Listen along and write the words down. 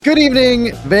Good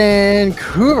evening,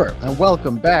 Vancouver, and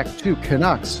welcome back to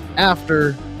Canucks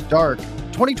After Dark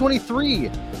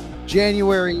 2023,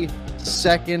 January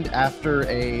 2nd, after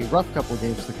a rough couple of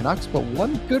games for the Canucks, but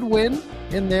one good win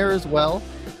in there as well,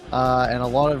 and a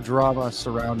lot of drama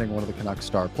surrounding one of the Canucks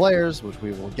star players, which we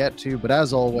will get to, but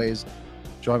as always,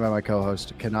 joined by my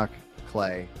co-host, Canuck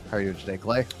Clay. How are you doing today,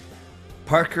 Clay?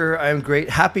 Parker, I'm great.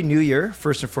 Happy New Year,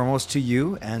 first and foremost, to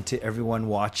you and to everyone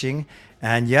watching.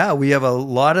 And yeah, we have a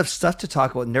lot of stuff to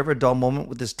talk about. Never a dull moment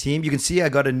with this team. You can see I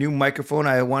got a new microphone.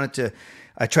 I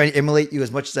try to emulate you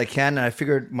as much as I can. And I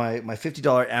figured my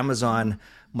 $50 Amazon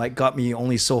mic got me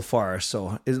only so far.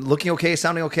 So is it looking okay?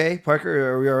 Sounding okay?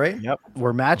 Parker, are we all right? Yep.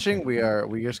 We're matching. Okay.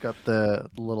 We just got the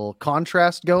little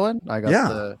contrast going. I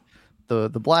got the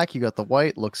black, you got the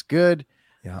white, looks good.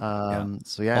 So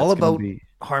yeah, all about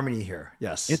harmony here.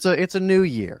 Yes. It's a new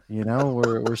year,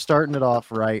 we're starting it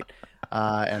off right.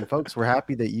 And folks, we're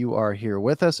happy that you are here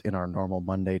with us in our normal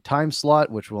Monday time slot,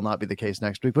 which will not be the case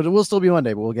next week, but it will still be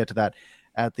Monday, but we'll get to that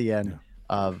at the end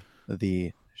of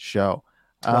the show.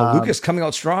 Lucas coming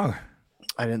out strong.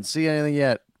 I didn't see anything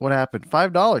yet. What happened?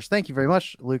 $5. Thank you very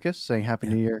much, Lucas, saying Happy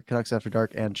New Year, Canucks After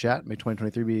Dark and chat. May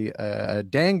 2023 be a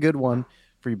dang good one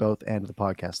for you both and the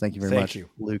podcast. Thank you very much,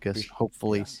 Lucas.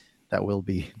 Hopefully that will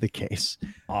be the case.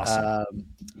 Awesome.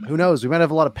 Who knows? We might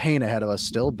have a lot of pain ahead of us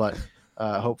still, but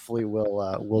hopefully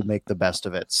we'll make the best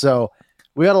of it. So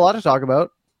we got a lot to talk about.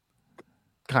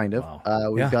 Kind of. Wow.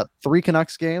 We've got 3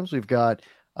 Canucks games. We've got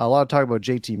a lot to talk about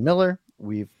JT Miller.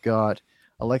 We've got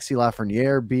Alexis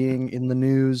Lafreniere being in the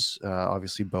news.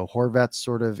 Obviously, Bo Horvat's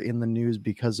sort of in the news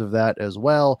because of that as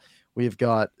well. We've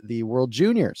got the World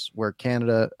Juniors, where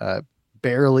Canada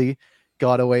barely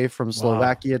got away from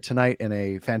Slovakia tonight in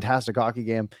a fantastic hockey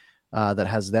game that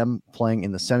has them playing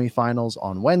in the semifinals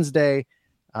on Wednesday.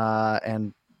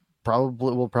 And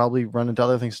we'll probably run into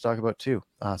other things to talk about too.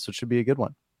 So it should be a good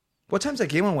one. What time's that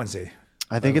game on Wednesday?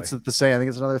 I think it's the same. I think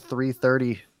it's another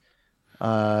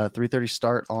 3:30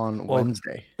 start on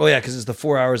Wednesday. Oh yeah, because it's the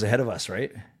 4 hours ahead of us,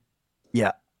 right?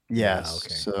 Yeah. Yes.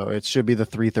 Okay. So it should be the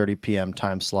 3:30 p.m.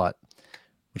 time slot,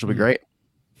 which will be great.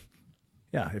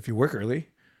 Yeah, if you work early.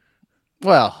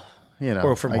 Well,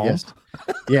 or from home. Guess.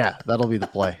 Yeah, that'll be the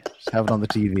play. Just have it on the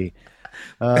TV.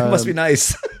 It must be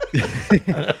nice. you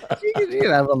can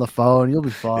have it on the phone. You'll be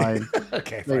fine.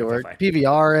 Okay, make it work. Fine.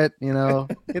 PVR it.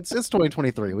 It's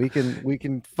 2023. We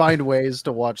can find ways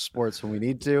to watch sports when we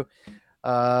need to.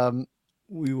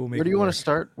 We will make. Where do you want to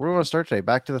start? Where do you want to start today?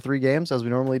 Back to the 3 games as we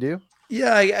normally do.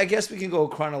 Yeah, I guess we can go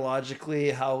chronologically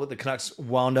how the Canucks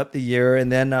wound up the year,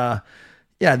 and then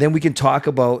then we can talk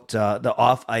about the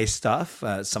off-ice stuff.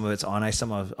 Some of it's on ice,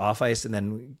 some of off ice, and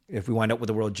then if we wind up with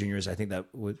the World Juniors, I think that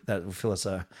would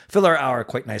fill our hour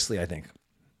quite nicely, I think.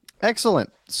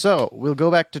 Excellent. So we'll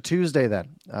go back to Tuesday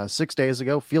then. 6 days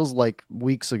ago, feels like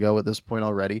weeks ago at this point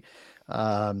already,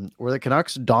 where the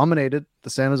Canucks dominated the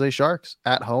San Jose Sharks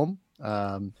at home,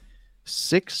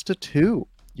 6-2.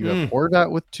 You have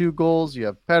Horvat with 2 goals. You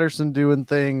have Pettersson doing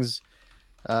things.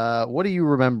 What do you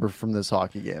remember from this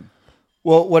hockey game?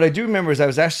 Well, what I do remember is I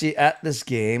was actually at this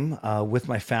game with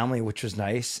my family, which was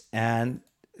nice. And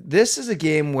this is a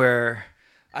game where,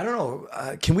 I don't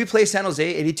know, can we play San Jose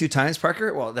 82 times,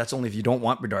 Parker? Well, that's only if you don't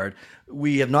want Bedard.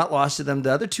 We have not lost to them.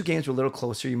 The other 2 games were a little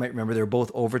closer. You might remember they're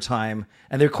both overtime.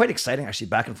 And they're quite exciting, actually,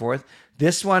 back and forth.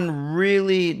 This one,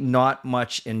 really not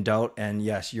much in doubt. And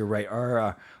yes, you're right.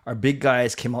 Our big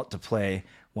guys came out to play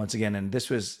once again. And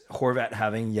this was Horvat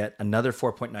having yet another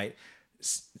 4-point night.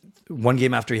 One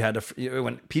game after he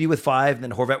went Petey with 5,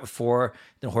 then Horvat with 4,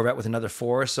 then Horvat with another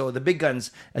 4. So the big guns,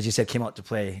 as you said, came out to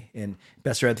play. In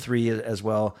Besser had 3 as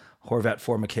well. Horvat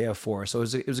 4, Mikheyev 4. So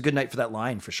it was a good night for that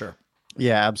line for sure.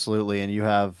 Yeah, absolutely. And you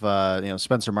have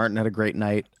Spencer Martin had a great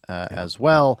night as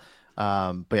well.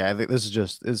 But yeah, I think this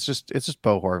is it's just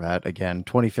Bo Horvat again,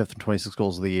 25th and 26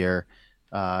 goals of the year.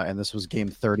 And this was game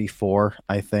 34,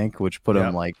 I think, which put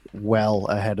him like well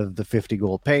ahead of the 50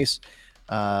 goal pace.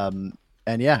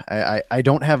 And yeah, I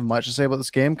don't have much to say about this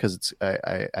game because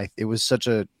it was such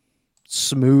a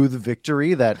smooth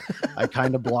victory that I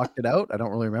kind of blocked it out. I don't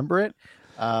really remember it.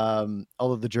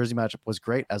 Although the Jersey matchup was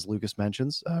great, as Lucas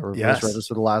mentions. Reverse Rivers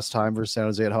for the last time versus San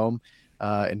Jose at home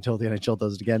until the NHL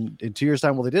does it again in 2 years'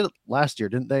 time. Well, they did it last year,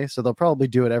 didn't they? So they'll probably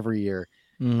do it every year,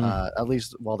 at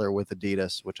least while they're with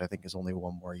Adidas, which I think is only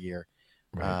 1 more year.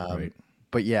 Right.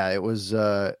 But yeah, it was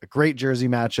a great Jersey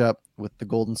matchup with the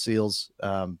Golden Seals.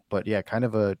 But yeah, kind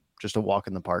of just a walk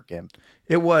in the park game.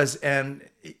 It was. And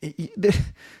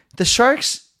the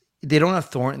Sharks, they don't have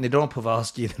Thornton, they don't have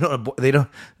Pavelski,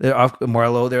 they're off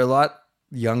Marlowe. They're a lot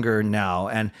younger now.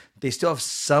 And They still have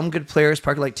some good players.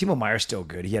 Parker, like Timo Meyer's still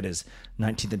good. He had his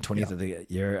 19th and 20th of the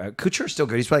year. Kucher's still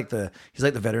good. He's like the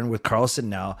veteran with Carlson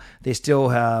now. They still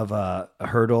have a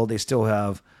Hurdle. They still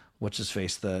have what's his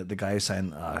face, the guy who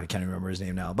signed. I can't remember his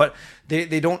name now. But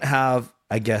they don't have,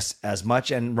 I guess, as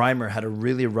much. And Reimer had a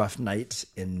really rough night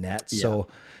in net. Yeah. So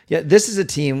yeah, this is a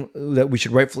team that we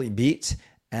should rightfully beat,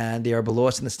 and they are below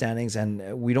us in the standings.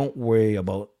 And we don't worry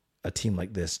about a team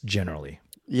like this generally.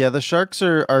 Yeah, the Sharks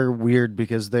are weird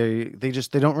because they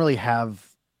don't really have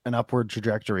an upward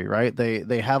trajectory, right?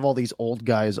 They have all these old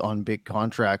guys on big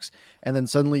contracts, and then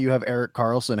suddenly you have Erik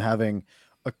Karlsson having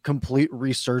a complete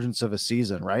resurgence of a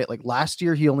season, right? Like last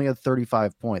year he only had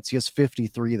 35 points. He has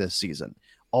 53 this season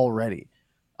already.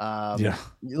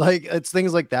 Like it's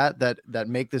things like that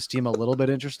make this team a little bit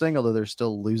interesting, although they're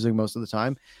still losing most of the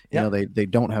time. You know, they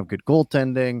don't have good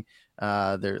goaltending.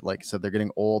 They're, like I said, they're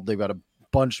getting old. They've got a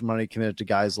bunch of money committed to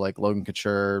guys like Logan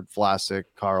Couture, Vlasic,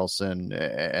 Karlsson,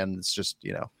 and it's just,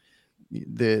 you know,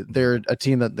 they're a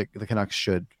team that the Canucks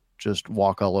should just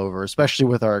walk all over, especially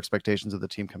with our expectations of the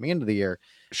team coming into the year.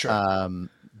 Sure.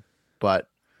 But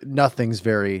nothing's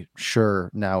very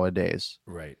sure nowadays.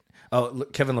 Right. Oh,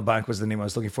 look, Kevin Labanc was the name I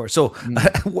was looking for. So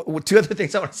two other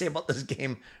things I want to say about this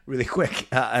game really quick.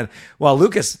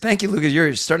 Lucas, thank you, Lucas.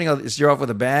 You're starting out, you're off with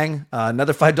a bang.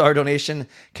 Another $5 donation.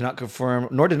 Cannot confirm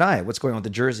nor deny what's going on with the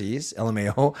jerseys.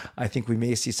 LMAO. I think we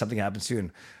may see something happen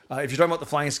soon. If you're talking about the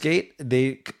flying skate,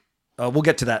 we'll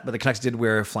get to that, but the Canucks did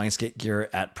wear flying skate gear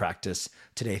at practice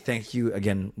today. Thank you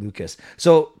again, Lucas.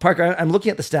 So Parker, I'm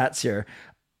looking at the stats here.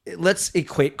 Let's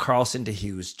equate Karlsson to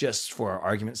Hughes just for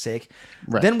argument's sake.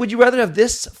 Right. Then would you rather have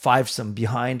this fivesome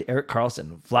behind Erik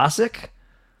Karlsson? Vlasic,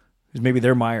 who's maybe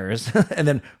their Myers, and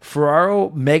then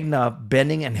Ferraro, Magna,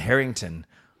 Benning, and Harrington.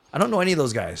 I don't know any of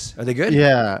those guys. Are they good?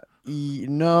 Yeah.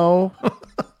 No.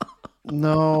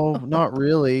 No, not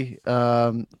really.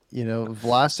 You know,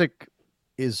 Vlasic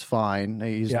is fine.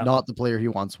 He's not the player he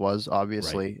once was,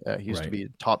 obviously. Right. He used to be a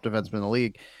top defenseman in the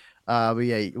league. But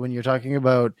yeah, when you're talking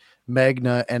about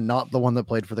Magna and not the one that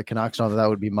played for the Canucks, not that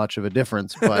would be much of a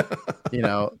difference. But you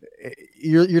know,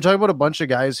 you're talking about a bunch of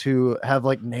guys who have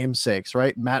like namesakes,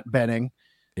 right? Matt Benning.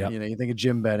 Yeah. You know, you think of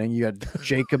Jim Benning, you had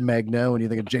Jacob Magna. When you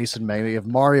think of Jason Magna, you have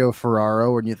Mario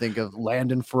Ferraro. When you think of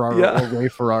Landon Ferraro or Ray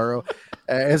Ferraro,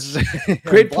 it's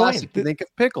great point. You think of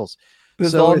Pickles. This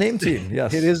is the all-name team.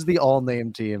 Yes, it is the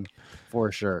all-name team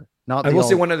for sure. Not. I will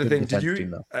say one other thing. Did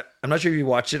you? I'm not sure if you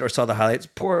watched it or saw the highlights.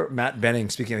 Poor Matt Benning.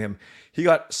 Speaking of him, he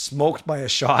got smoked by a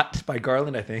shot by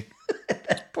Garland, I think.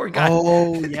 Poor guy.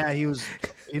 Oh yeah, he was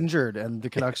injured, and the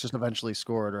Canucks just eventually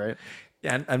scored, right?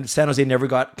 Yeah, and San Jose never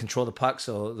got control of the puck,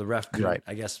 so the ref couldn't,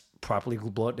 I guess, properly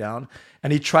blow it down.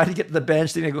 And he tried to get to the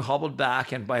bench, then he hobbled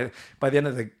back, and by the end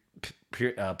of the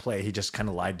play, he just kind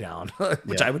of lied down,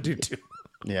 which I would do too.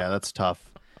 Yeah, that's tough.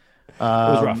 It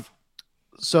was rough.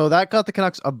 So that got the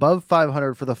Canucks above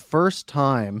 500 for the first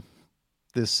time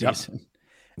this season.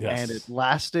 Yes. And it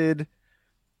lasted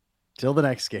till the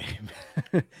next game,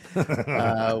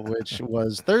 which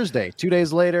was Thursday. 2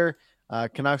 days later,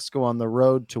 Canucks go on the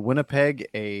road to Winnipeg,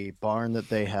 a barn that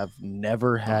they have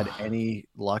never had any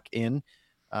luck in,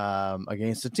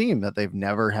 against a team that they've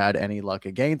never had any luck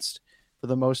against for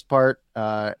the most part.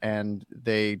 And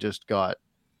they just got,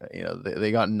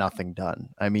 they got nothing done.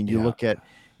 I mean, you look at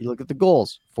the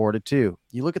goals, 4-2.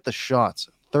 You look at the shots,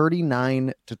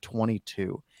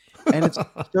 39-22. And it's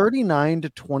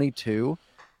 39-22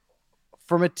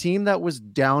 from a team that was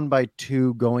down by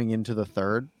 2 going into the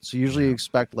third. So usually you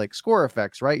expect like score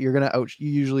effects, right? You're going to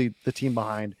usually the team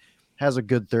behind has a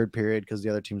good third period because the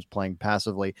other team's playing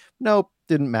passively. Nope,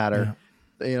 didn't matter.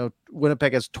 Yeah.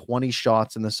 Winnipeg has 20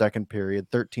 shots in the second period,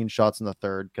 13 shots in the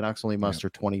third. Canucks only muster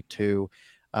 22.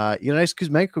 Nice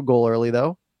Kuzmenko goal early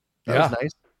though. That was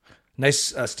nice.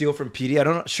 Nice steal from Petey.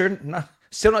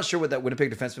 Still not sure what that Winnipeg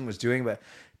defenseman was doing, but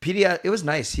Petey, it was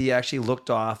nice. He actually looked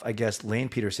off. I guess Lane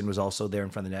Peterson was also there in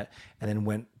front of the net, and then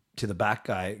went to the back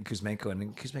guy, Kuzmenko.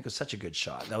 And Kuzmenko's such a good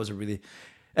shot. That was a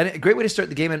great way to start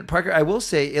the game. And Parker, I will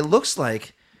say, it looks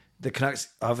like the Canucks,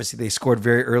 obviously they scored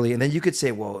very early, and then you could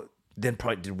say, well, then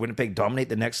probably did Winnipeg dominate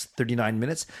the next 39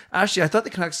 minutes? Actually, I thought the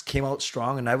Canucks came out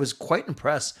strong, and I was quite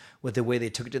impressed with the way they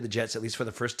took it to the Jets, at least for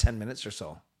the first 10 minutes or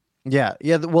so. Yeah.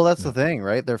 Well, that's the thing,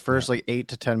 right? Their first 8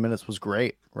 to 10 minutes was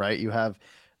great, right? You have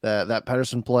that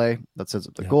Pettersson play that sets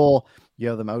up the goal. You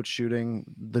have them out shooting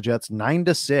the Jets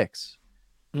 9-6,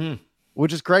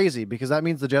 which is crazy because that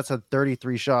means the Jets had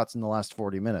 33 shots in the last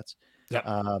 40 minutes. Yeah.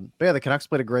 But yeah, the Canucks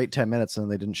played a great 10 minutes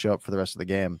and they didn't show up for the rest of the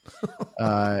game.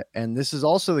 And this is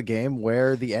also the game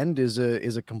where the end is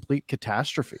a complete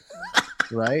catastrophe,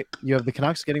 right? You have the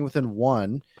Canucks getting within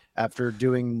 1. after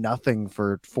doing nothing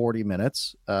for 40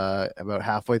 minutes. About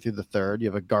halfway through the third, you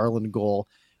have a Garland goal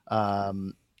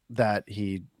that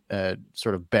he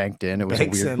sort of banked in. It was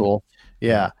Banks a weird in. goal.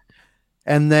 Yeah.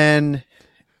 And then,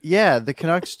 yeah, the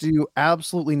Canucks do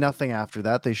absolutely nothing after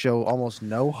that. They show almost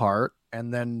no heart.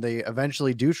 And then they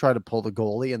eventually do try to pull the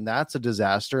goalie, and that's a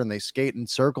disaster. And they skate in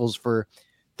circles for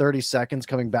 30 seconds,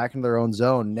 coming back into their own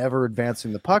zone, never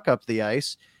advancing the puck up the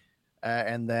ice.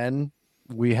 And then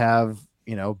we have,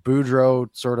 Boudreau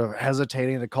sort of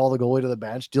hesitating to call the goalie to the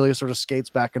bench. Delia sort of skates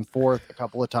back and forth a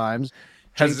couple of times.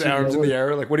 Has his arms in the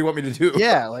air. Like, what do you want me to do?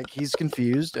 Yeah, like he's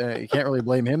confused. You can't really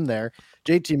blame him there.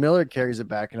 JT Miller carries it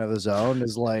back into the zone,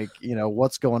 is like,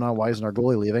 what's going on? Why isn't our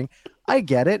goalie leaving? I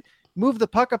get it. Move the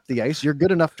puck up the ice. You're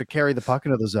good enough to carry the puck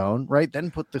into the zone, right? Then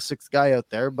put the sixth guy out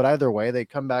there. But either way, they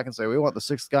come back and say, we want the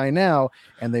sixth guy now.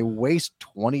 And they waste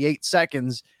 28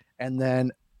 seconds. And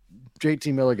then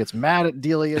JT Miller gets mad at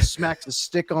Delia, smacks his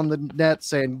stick on the net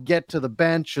saying, get to the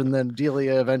bench. And then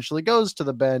Delia eventually goes to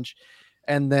the bench.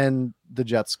 And then the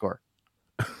Jets score.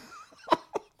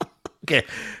 Okay,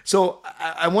 so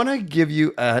I want to give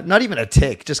you not even a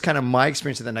take, just kind of my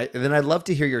experience of the night. And then I'd love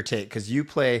to hear your take because you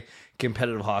play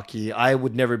competitive hockey. I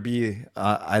would never be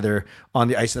either on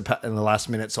the ice in the last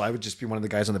minute, so I would just be one of the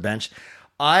guys on the bench.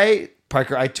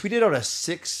 Parker, I tweeted out a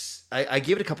 6. I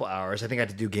gave it a couple hours. I think I had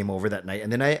to do game over that night,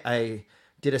 and then I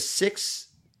did a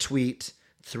 6-tweet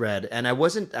thread, and I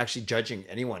wasn't actually judging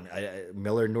anyone,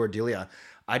 Miller nor Delia.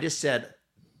 I just said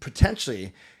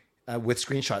potentially. With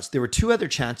screenshots, there were 2 other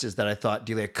chances that I thought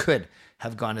Delia could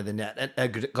have gone to the net,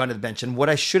 gone to the bench. And what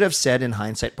I should have said in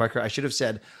hindsight, Parker, I should have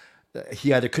said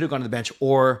he either could have gone to the bench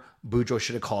or Boudreau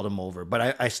should have called him over.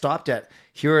 But I stopped at,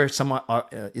 here are some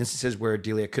instances where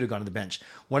Delia could have gone to the bench.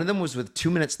 One of them was with 2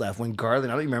 minutes left when Garland,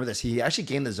 I don't remember this, he actually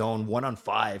gained the zone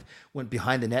 1-on-5, went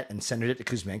behind the net and centered it to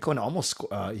Kuzmenko, and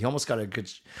he almost got a good.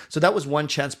 So that was one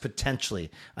chance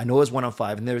potentially. I know it was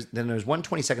 1-on-5, and then there's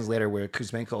 20 seconds later where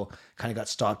Kuzmenko kind of got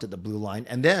stopped at the blue line,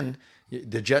 and then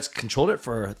the Jets controlled it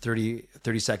for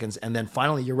 30 seconds. And then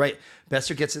finally, you're right,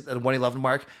 Boeser gets it at the 1:11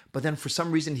 mark. But then for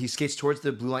some reason, he skates towards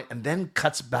the blue line and then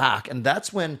cuts back. And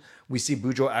that's when we see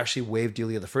Boudreau actually wave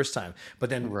Delia the first time. But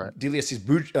then Delia sees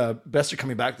Boeser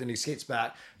coming back. Then he skates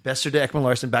back. Boeser to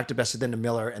Ekman-Larsson, back to Boeser, then to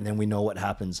Miller. And then we know what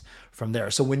happens from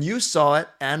there. So when you saw it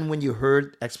and when you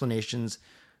heard explanations,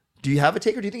 do you have a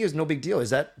take or do you think it was no big deal?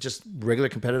 Is that just regular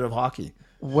competitive hockey?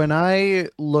 When I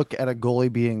look at a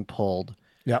goalie being pulled,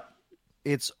 yep,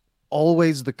 it's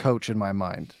always the coach in my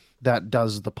mind that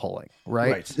does the pulling,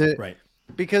 right? Right.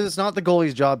 Because it's not the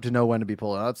goalie's job to know when to be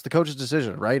pulling. That's the coach's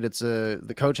decision, right?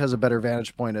 The coach has a better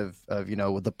vantage point of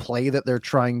the play that they're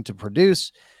trying to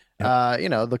produce.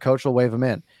 Yep. The coach will wave them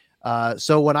in.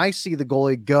 So when I see the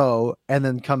goalie go and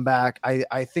then come back,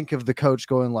 I think of the coach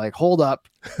going like, hold up,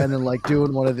 and then like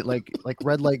doing one of the like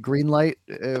red light, green light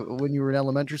when you were in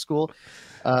elementary school.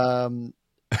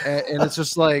 And it's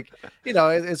just like,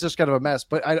 it's just kind of a mess,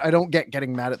 but I don't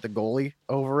getting mad at the goalie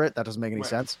over it. That doesn't make any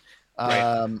sense.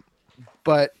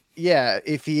 But yeah,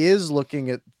 if he is looking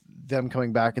at them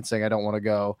coming back and saying, I don't want to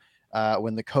go,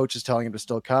 when the coach is telling him to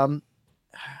still come,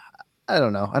 I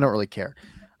don't know. I don't really care.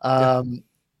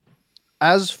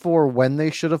 As for when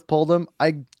they should have pulled him,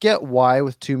 I get why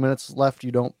with 2 minutes left,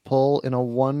 you don't pull in a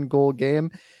 1-goal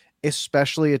game,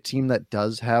 especially a team that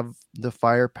does have the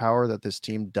firepower that this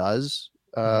team does.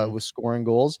 With scoring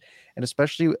goals, and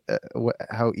especially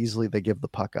how easily they give the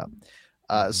puck up.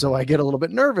 So I get a little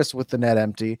bit nervous with the net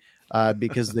empty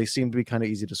because they seem to be kind of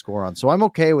easy to score on. So I'm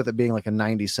okay with it being like a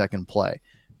 90-second play.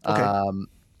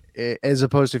 Okay. As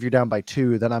opposed to if you're down by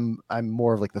 2, then I'm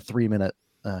more of like the 3-minute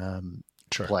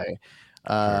play.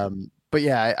 But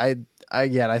yeah,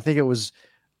 I think it was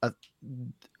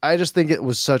I just think it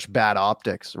was such bad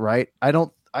optics, right?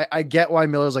 I get why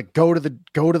Miller's like, go to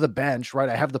the bench, right?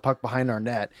 I have the puck behind our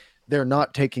net. They're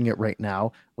not taking it right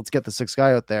now. Let's get the 6th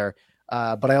guy out there.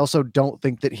 But I also don't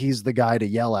think that he's the guy to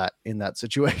yell at in that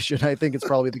situation. I think it's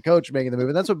probably the coach making the move.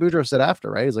 And that's what Boudreau said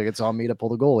after, right? He's like, it's on me to pull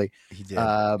the goalie. He did.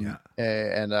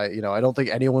 And I don't think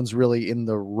anyone's really in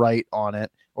the right on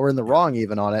it or in the wrong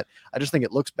even on it. I just think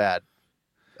it looks bad.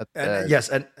 Yes,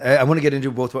 and I want to get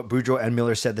into both what Boudreau and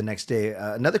Miller said the next day.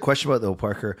 Another question about though,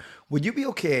 Parker, would you be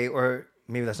okay, or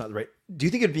maybe that's not the right, do you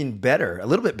think it'd been better, a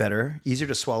little bit better, easier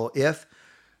to swallow if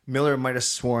Miller might have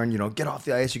sworn, get off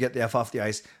the ice, you get the F off the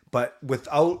ice, but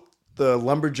without the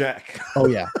lumberjack? Oh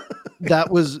yeah. That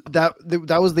was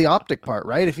the optic part,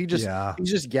 right? If he's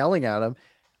just yelling at him.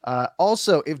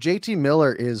 Also, if JT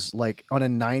Miller is like on a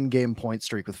 9-game point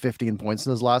streak with 15 points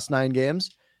in his last 9 games,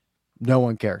 no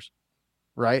one cares.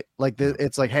 Right? Like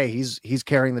it's like, hey, he's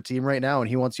carrying the team right now and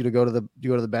he wants you to go to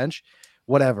the bench,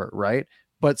 whatever. Right.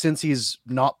 But since he's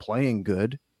not playing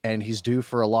good and he's due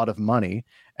for a lot of money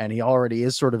and he already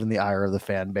is sort of in the ire of the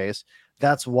fan base,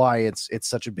 that's why it's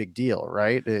such a big deal,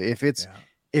 right? If it's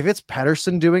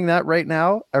Pettersson doing that right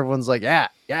now, everyone's like, yeah,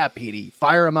 Petey,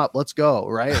 fire him up, let's go,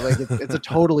 right? Like it's a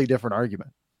totally different argument.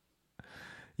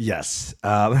 Yes.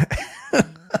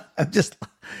 It's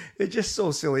just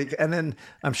so silly. And then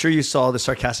I'm sure you saw the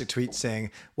sarcastic tweet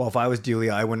saying, well, if I was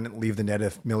Delia, I wouldn't leave the net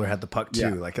if Miller had the puck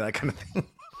too. Like that kind of thing.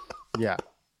 Yeah.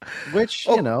 Which,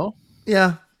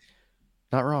 yeah,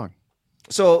 not wrong.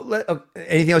 So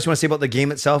anything else you want to say about the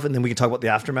game itself? And then we can talk about the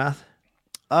aftermath.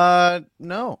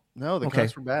 No, the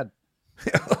Canucks were bad.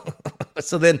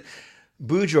 So then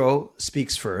Boudreau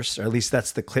speaks first, or at least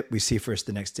that's the clip we see first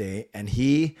the next day. And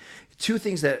two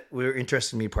things that were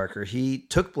interesting to me, Parker. He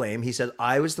took blame. He said,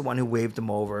 I was the one who waved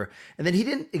him over. And then he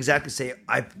didn't exactly say,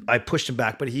 I pushed him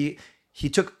back, but he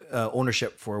took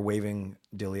ownership for waving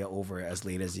Delia over as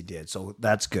late as he did. So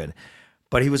that's good.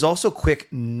 But he was also quick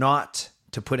not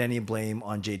to put any blame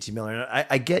on JT Miller. And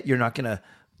I get you're not going to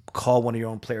call one of your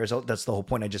own players out. That's the whole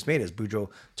point I just made, is Boudreau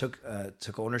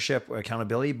took ownership or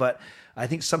accountability. But I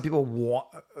think some people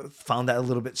found that a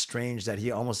little bit strange, that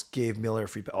he almost gave Miller a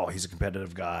free. Oh, he's a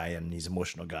competitive guy and he's an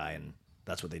emotional guy, and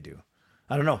that's what they do.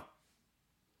 I don't know.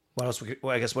 What else?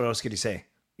 What else could he say?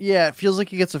 Yeah, it feels like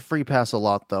he gets a free pass a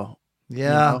lot, though.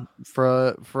 Yeah,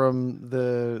 from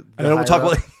the I know we'll talk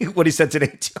about what he said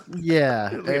today too. Yeah,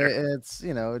 it's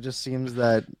it just seems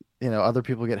that other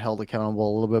people get held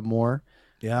accountable a little bit more.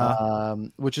 Yeah,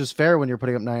 which is fair when you're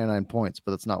putting up 99 points,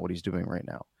 but that's not what he's doing right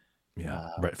now. Yeah,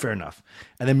 right. Fair enough.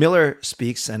 And then Miller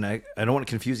speaks, and I don't want to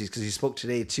confuse these because he spoke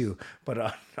today too.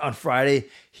 But on Friday,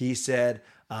 he said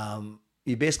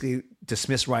he basically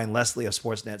dismissed Ryan Leslie of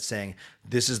Sportsnet, saying,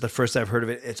 "This is the first I've heard of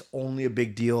it. It's only a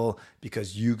big deal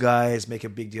because you guys make a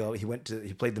big deal." He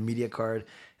played the media card,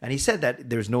 and he said that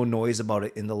there's no noise about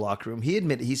it in the locker room.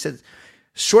 He said,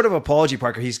 short of apology,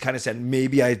 Parker, he's kind of said,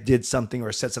 maybe I did something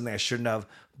or said something I shouldn't have,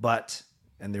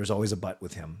 and there's always a but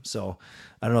with him. So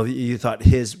I don't know if you thought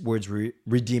his words were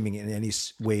redeeming in any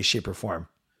way, shape, or form.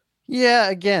 Yeah,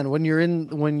 again, when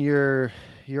you're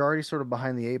already sort of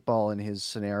behind the eight ball in his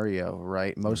scenario,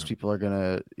 right? Most people are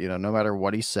gonna, no matter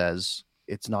what he says,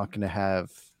 it's not gonna have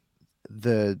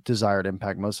the desired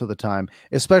impact most of the time,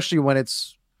 especially when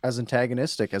it's as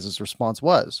antagonistic as his response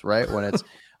was, right? When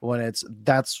it's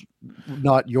that's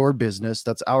not your business,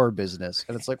 that's our business.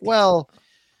 And it's like, well,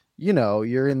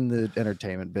 you're in the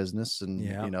entertainment business, and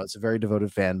it's a very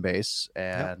devoted fan base,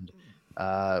 and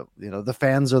the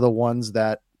fans are the ones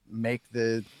that make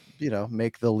the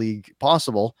league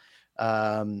possible,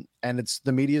 and it's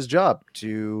the media's job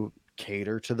to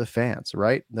cater to the fans,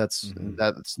 right? That's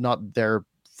not their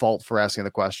fault for asking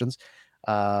the questions,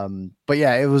 but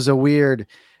yeah, it was a weird,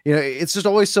 it's just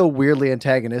always so weirdly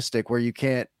antagonistic where you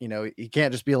can't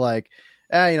just be like,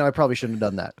 I probably shouldn't have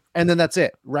done that, and then that's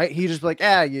it, right? He just be like,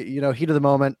 heat of the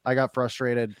moment, I got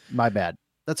frustrated, my bad.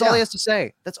 That's all he has to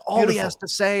say. That's all Beautiful. He has to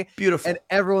say. Beautiful. And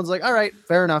everyone's like, all right,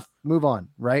 fair enough, move on,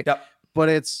 right? Yep. But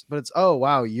it's oh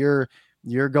wow, you're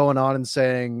going on and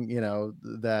saying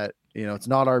that it's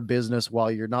not our business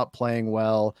while you're not playing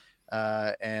well,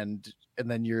 and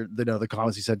then the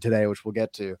comments he said today, which we'll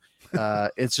get to,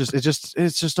 it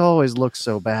just always looks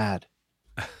so bad.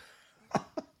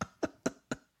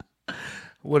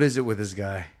 What is it with this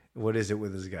guy?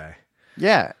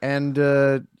 Yeah, and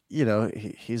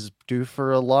he's due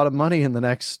for a lot of money in the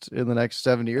next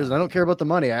 7 years, and I don't care about the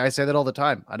money. I say that all the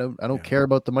time. I don't care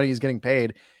about the money he's getting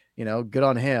paid. Good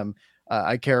on him.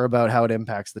 I care about how it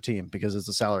impacts the team because it's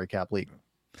a salary cap league.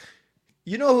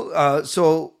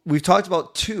 So we've talked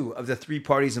about two of the three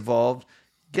parties involved.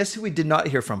 Guess who we did not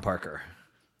hear from, Parker?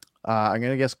 I'm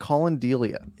going to guess Colin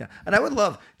Delia. Yeah. And I would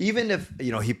love, even if,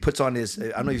 he puts on his, I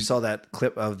don't know if you saw that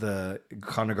clip of the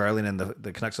Connor Garland and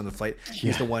the Canucks on the flight.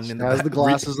 He's the one in the has the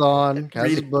glasses on,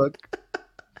 has the book.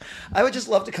 I would just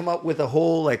love to come up with a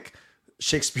whole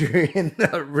Shakespearean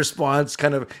response,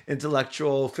 kind of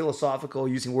intellectual, philosophical,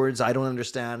 using words I don't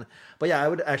understand. But yeah, I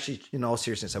would actually, in all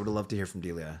seriousness, I would love to hear from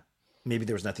Delia. Maybe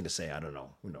there was nothing to say. I don't know.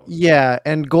 Who knows? Yeah.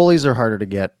 And goalies are harder to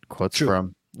get quotes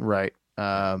from. Right.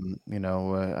 I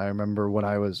remember when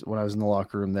I was in the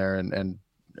locker room there, and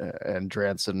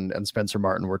Drance and Spencer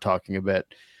Martin were talking a bit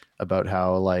about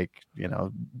how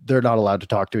they're not allowed to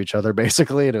talk to each other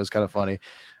basically, and it was kind of funny.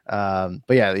 But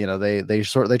yeah, they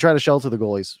try to shelter the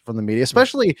goalies from the media,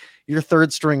 especially your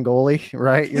third string goalie,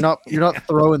 right? You're not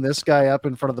throwing this guy up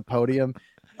in front of the podium,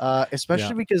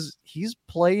 especially because he's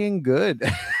playing good,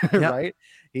 right?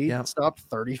 He stopped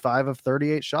 35 of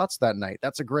 38 shots that night.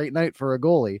 That's a great night for a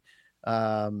goalie.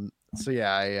 So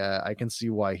yeah, I can see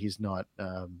why he's not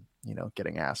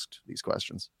getting asked these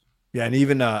questions. Yeah, and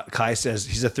even Kai says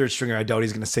he's a third stringer. I doubt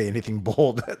he's going to say anything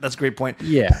bold. That's a great point.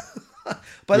 Yeah.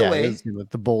 By the way, he's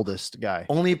the boldest guy.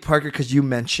 Only Parker, because you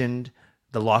mentioned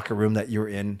the locker room that you're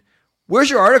in. Where's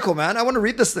your article, man? I want to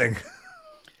read this thing.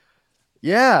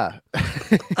 Yeah.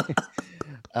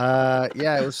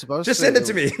 It was supposed Just to. send it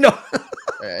to me. No.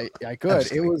 I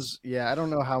could. It was, I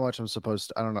don't know how much I'm supposed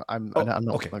to. I don't know. I'm not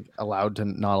okay. not allowed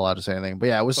to say anything. But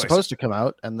yeah, it was supposed to come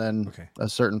out, and then a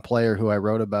certain player who I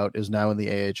wrote about is now in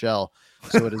the AHL,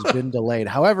 so it has been delayed.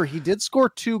 However, he did score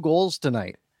 2 goals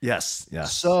tonight. Yes.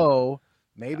 So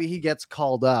maybe he gets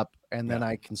called up, and then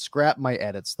I can scrap my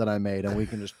edits that I made, and we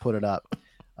can just put it up.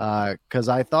 Because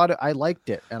I thought I liked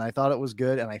it, and I thought it was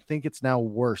good, and I think it's now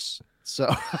worse. So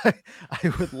I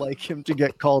would like him to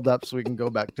get called up so we can go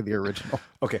back to the original.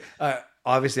 Okay.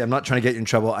 Obviously, I'm not trying to get you in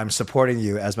trouble. I'm supporting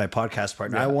you as my podcast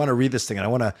partner. Yeah. I want to read this thing and I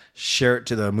want to share it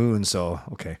to the moon. So,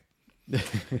 okay.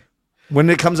 When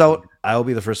it comes out, I'll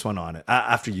be the first one on it.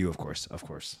 After you, of course.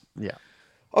 Yeah.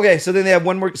 Okay. So then they have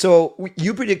one more. So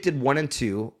you predicted 1 and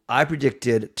 2. I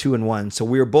predicted 2 and 1. So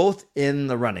we were both in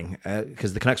the running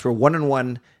because the Canucks were 1 and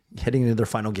 1 heading into their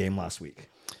final game last week.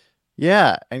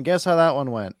 Yeah. And guess how that one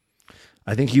went?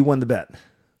 I think you won the bet.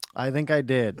 I think I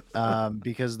did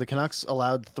because the Canucks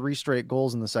allowed 3 straight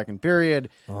goals in the second period.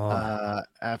 And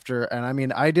I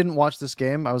mean, I didn't watch this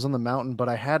game. I was on the mountain, but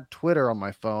I had Twitter on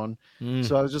my phone.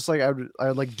 So I was just like, I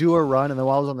would like do a run. And then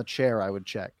while I was on the chair, I would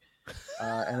check.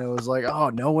 And it was like,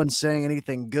 oh, no one's saying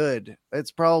anything good. I'm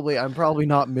probably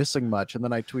not missing much. And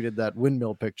then I tweeted that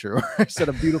windmill picture where I said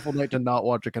a beautiful night to not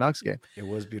watch a Canucks game. It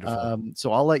was beautiful.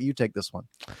 So I'll let you take this one.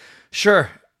 Sure.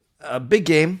 A big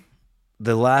game.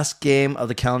 The last game of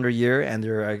the calendar year, and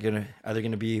they're either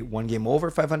gonna be one game over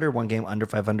 500, one game under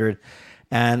 500.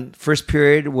 And first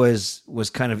period was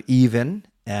kind of even,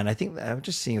 and I think I'm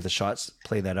just seeing if the shots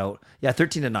play that out. Yeah,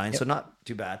 13-9, so not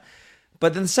too bad.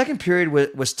 But then the second period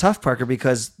was tough, Parker,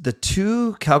 because the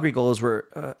 2 Calgary goals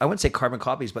were I wouldn't say carbon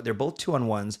copies, but they're both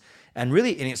 2-on-1s and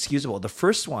really inexcusable. The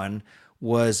first one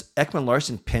was Ekman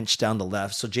Larsson pinched down the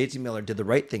left. So JT Miller did the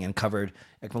right thing and covered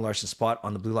Ekman Larsson's spot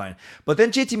on the blue line. But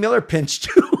then JT Miller pinched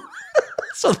too.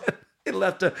 So then it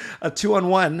left a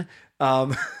 2-on-1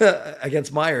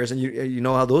 against Myers. And you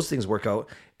know how those things work out.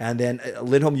 And then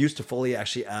Lindholm used Toffoli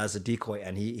actually as a decoy,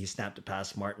 and he snapped it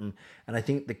past Martin. And I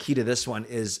think the key to this one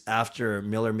is after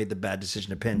Miller made the bad decision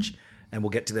to pinch, and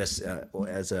we'll get to this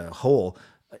as a whole,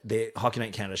 Hockey Night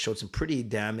in Canada showed some pretty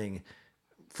damning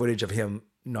footage of him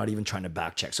not even trying to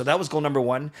back check. So that was goal number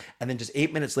 1. And then just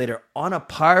 8 minutes later, on a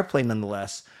power play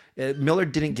nonetheless, Miller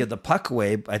didn't give the puck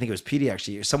away. I think it was Petey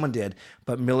actually, or someone did,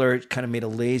 but Miller kind of made a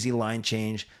lazy line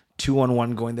change,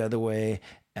 2-on-1 going the other way.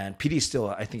 And Petey's still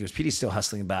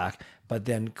hustling back. But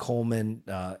then Coleman,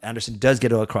 Anderson does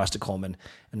get across to Coleman.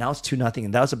 And now it's 2-0.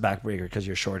 And that was a backbreaker because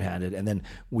you're shorthanded. And then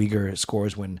Weegar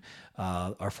scores when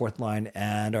our fourth line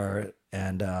and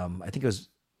I think it was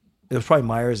probably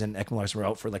Myers and Ekman Larsson were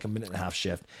out for like a minute and a half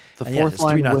shift. The fourth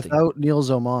line without Neil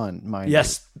Zoman, mind you.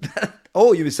 Yes.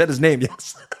 Oh, you said his name.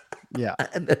 Yes. Yeah.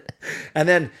 And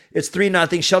then it's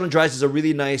 3-0. Sheldon Dries is a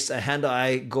really nice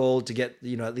hand-eye goal to get,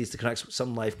 at least the Canucks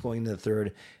some life going into the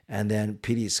third. And then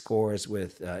Petey scores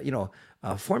with,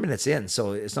 4 minutes in.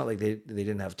 So it's not like they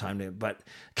didn't have time to, but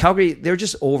Calgary, they're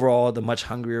just overall the much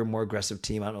hungrier, more aggressive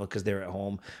team. I don't know, because they're at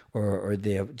home or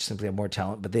they simply have more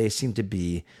talent, but they seem to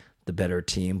be the better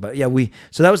team. But yeah,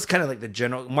 so that was kind of like the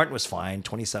general. Martin was fine,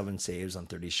 27 saves on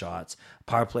 30 shots.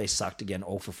 Power play sucked again,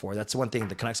 0 for 4. That's the one thing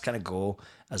the Canucks kind of go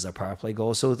as their power play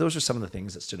goal. So those are some of the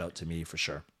things that stood out to me for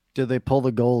sure. Did they pull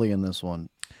the goalie in this one?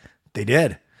 They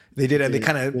did, and they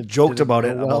kind of joked about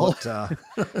it. Well?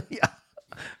 Yeah,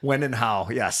 when and how.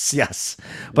 Yes.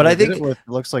 But I think it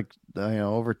looks like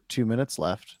over 2 minutes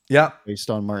left. Yeah, based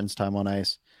on Martin's time on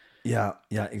ice. Yeah,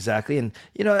 exactly. And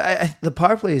the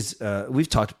power plays we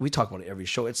talk about it every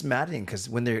show. It's maddening because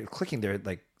when they're clicking, they're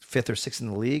like 5th or 6th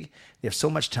in the league. They have so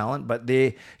much talent, but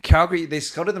Calgary, they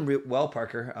scouted them well,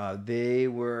 Parker. They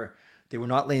were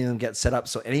not letting them get set up.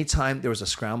 So anytime there was a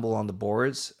scramble on the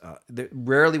boards,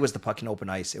 rarely was the puck in open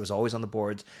ice. It was always on the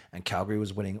boards, and Calgary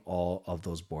was winning all of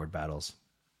those board battles.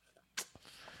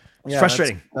 It's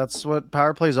frustrating. That's what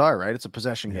power plays are, right? It's a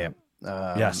possession game.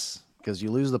 Yes. Because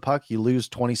you lose the puck, you lose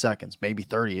 20 seconds, maybe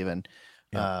 30 even.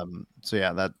 Yeah.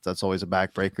 That's always a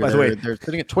backbreaker. By the way, they're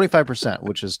sitting at 25%,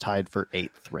 which is tied for 8th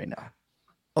right now.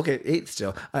 Okay, eighth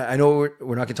still. I know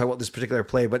we're not going to talk about this particular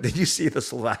play, but did you see the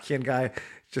Slovakian guy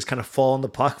just kind of fall on the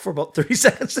puck for about 30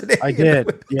 seconds today? I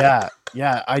did. Yeah.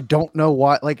 Yeah. I don't know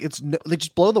why. Like, they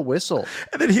just blow the whistle.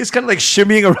 And then he's kind of like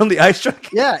shimmying around the ice track.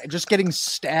 Yeah. Just getting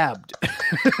stabbed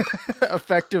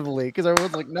effectively because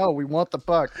everyone's like, no, we want the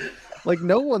puck. Like,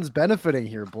 no one's benefiting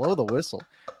here. Blow the whistle.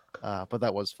 But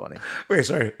that was funny. Wait,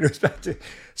 sorry.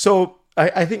 So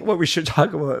I think what we should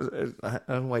talk about is, I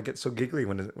don't know why I get so giggly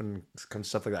when it comes to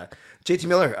stuff like that. JT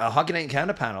Miller, Hockey Night in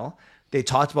Canada panel, they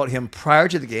talked about him prior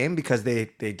to the game because they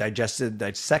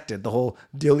dissected the whole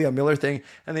Delia Miller thing.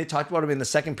 And they talked about him in the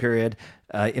second period,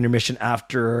 intermission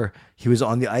after he was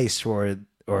on the ice or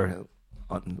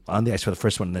on the ice for the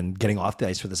first one, and then getting off the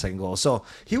ice for the second goal. So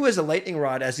he was a lightning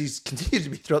rod, as he's continued to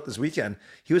be throughout this weekend.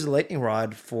 He was a lightning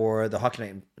rod for the Hockey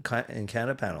Night in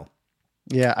Canada panel.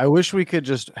 Yeah, I wish we could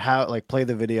just play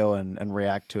the video and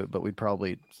react to it, but we'd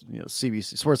probably,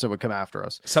 CBC Sportsnet would come after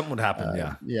us. Something would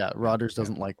happen. Yeah. Rogers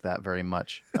doesn't like that very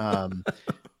much.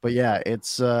 But yeah,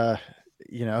 it's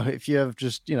if you have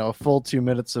just a full 2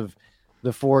 minutes of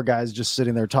the four guys just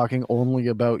sitting there talking only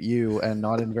about you and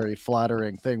not in very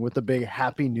flattering thing with the big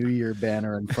Happy New Year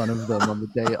banner in front of them on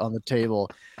the table,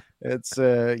 it's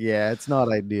it's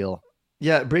not ideal.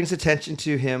 Yeah, it brings attention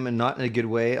to him, and not in a good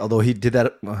way, although he did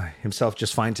that himself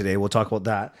just fine today. We'll talk about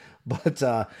that.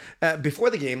 But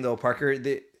before the game, though, Parker,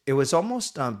 it was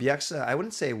almost Bieksa, I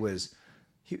wouldn't say it was,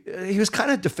 he was kind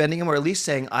of defending him, or at least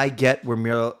saying, I get where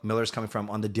Miller's coming from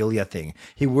on the Delia thing.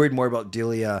 He worried more about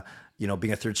Delia,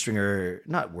 being a third stringer,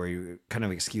 not worried, kind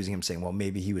of excusing him, saying, well,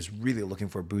 maybe he was really looking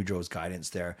for Boudreau's guidance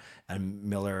there. And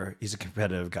Miller, he's a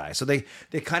competitive guy. So they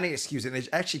kind of excused it. And they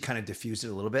actually kind of diffused it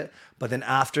a little bit. But then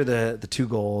after the two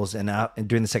goals and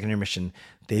during the second intermission,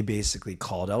 they basically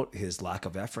called out his lack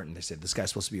of effort. And they said, this guy's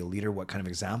supposed to be a leader. What kind of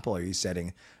example are you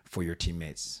setting for your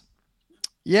teammates?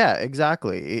 Yeah,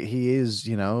 exactly. He is,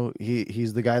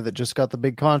 he's the guy that just got the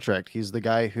big contract. He's the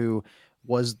guy who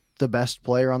was the best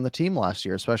player on the team last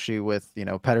year, especially with,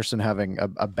 Pettersson having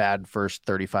a bad first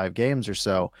 35 games or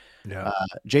so. Yeah.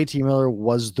 JT Miller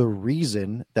was the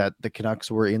reason that the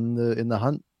Canucks were in the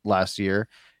hunt last year.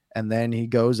 And then he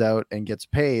goes out and gets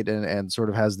paid and sort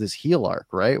of has this heel arc,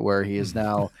 right? Where he is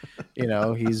now,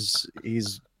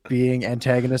 he's being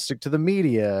antagonistic to the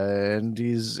media and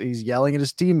he's yelling at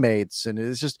his teammates, and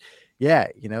it's just,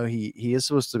 he is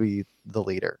supposed to be the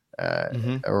leader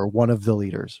or one of the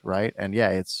leaders, right? And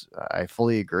I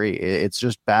fully agree. It's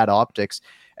just bad optics,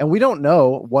 and we don't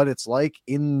know what it's like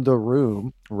in the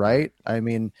room, right? I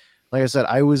mean, like I said,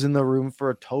 I was in the room for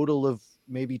a total of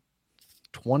maybe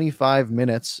 25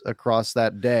 minutes across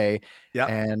that day,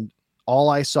 and all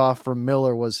I saw from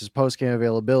Miller was his post-game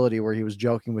availability where he was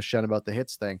joking with Shen about the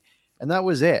hits thing. And that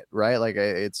was it, right? Like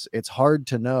it's hard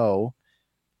to know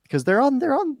because they're on,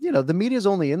 the media's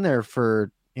only in there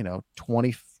for,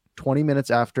 20 minutes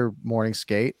after morning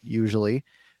skate, usually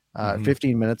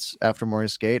 15 minutes after morning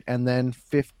skate, and then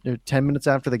 10 minutes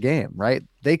after the game, right?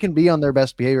 They can be on their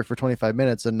best behavior for 25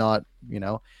 minutes and not,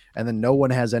 and then no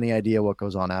one has any idea what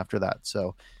goes on after that.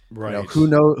 So, right. Who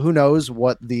knows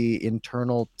what the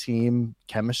internal team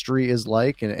chemistry is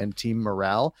like and team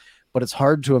morale, but it's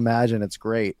hard to imagine it's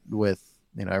great with,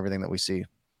 everything that we see.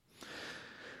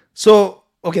 So,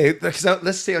 okay,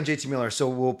 let's stay on JT Miller. So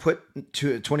we'll put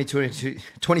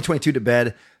 2022 to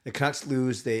bed. The Canucks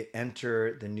lose. They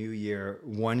enter the new year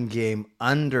one game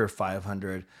under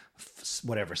 500,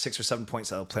 whatever, 6 or 7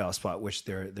 points out of the playoff spot, which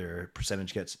their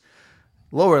percentage gets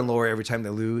lower and lower every time they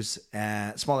lose,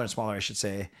 and smaller, I should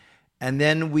say. And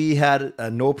then we had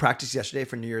no practice yesterday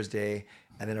for New Year's Day,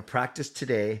 and then a practice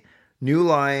today. New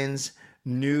lines,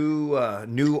 new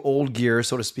old gear,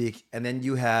 so to speak. And then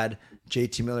you had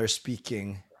JT Miller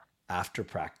speaking after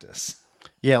practice.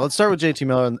 Yeah, let's start with JT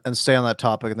Miller and stay on that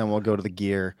topic, and then we'll go to the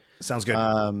gear. Sounds good.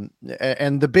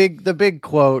 And the big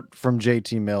quote from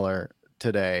JT Miller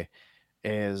today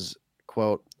is,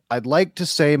 quote, "I'd like to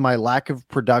say my lack of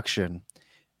production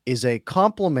is a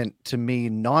compliment to me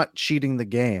not cheating the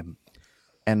game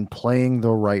and playing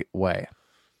the right way."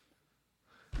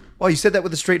 Well, you said that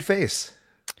with a straight face.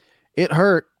 It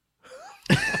hurt.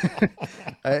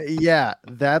 Yeah,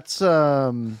 that's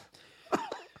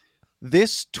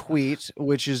this tweet,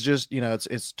 which is just,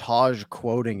 it's Taj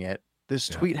quoting it. This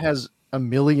tweet has 1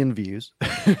 million views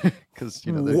because,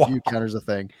 the view counter's a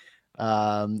thing.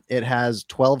 It has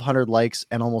 1,200 likes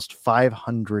and almost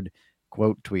 500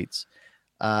 quote tweets.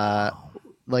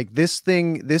 Like this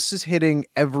is hitting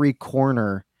every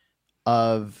corner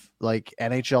of like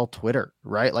NHL Twitter,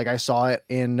 right? Like I saw it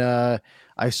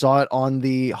on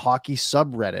the hockey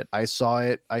subreddit. I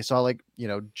saw like,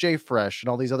 Jay Fresh and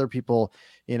all these other people,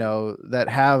 that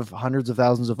have hundreds of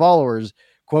thousands of followers,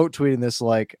 quote tweeting this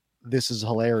like this is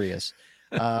hilarious.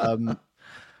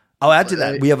 I'll add to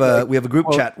that. Like, We have a group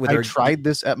quote, chat with I our. tried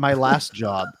this at my last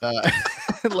job,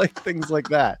 like things like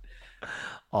that.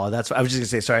 Oh, that's what I was just gonna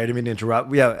say. Sorry, I didn't mean to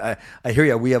interrupt. Yeah, I hear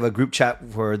you. We have a group chat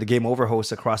for the Game Over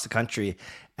hosts across the country,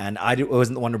 and I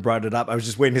wasn't the one who brought it up. I was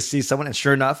just waiting to see someone, and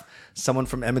sure enough, someone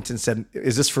from Edmonton said,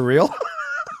 "Is this for real?"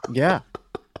 Yeah,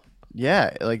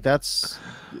 like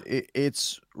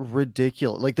it's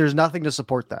ridiculous. Like there's nothing to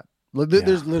support that.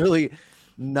 There's literally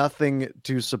nothing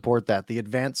to support that. The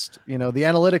advanced, the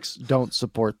analytics don't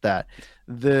support that.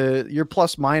 Your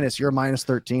plus minus, you're minus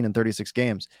 13 in 36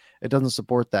 games. It doesn't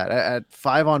support that. At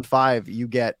 5-on-5,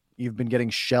 you've been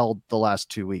getting shelled the last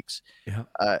 2 weeks. Yeah.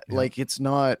 Like it's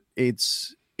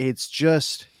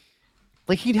just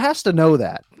like he has to know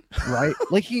that, right?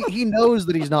 Like he knows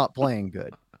that he's not playing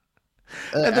good.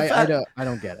 I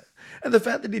don't get it. And the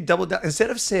fact that he doubled down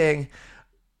instead of saying,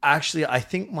 actually, I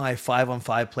think my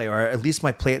 5-on-5 play, or at least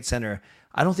my play at center,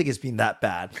 I don't think it's been that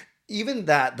bad. Even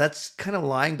that's kind of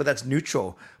lying, but that's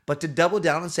neutral. But to double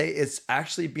down and say it's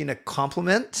actually been a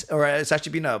compliment or it's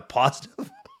actually been a positive.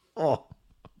 Oh,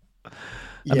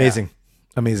 amazing.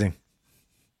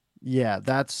 Yeah,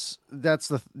 it's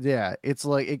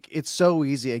like it's so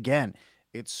easy. Again,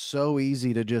 it's so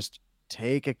easy to just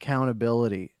take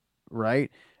accountability,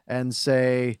 right? And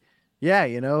say, yeah,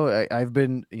 I've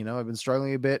been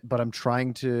struggling a bit, but I'm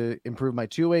trying to improve my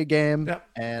two-way game. Yep.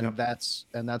 And that's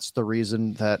the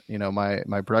reason that,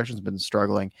 my production's been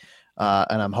struggling.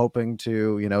 And I'm hoping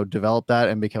to, develop that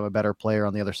and become a better player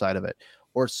on the other side of it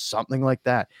or something like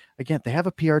that. Again, they have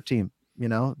a PR team,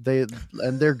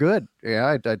 they're good.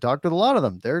 Yeah. I talked with a lot of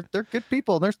them. They're good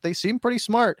people. They seem pretty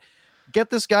smart. Get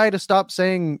this guy to stop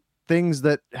saying things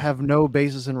that have no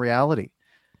basis in reality.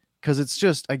 Because it's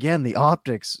just, again, the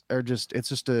optics are it's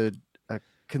just a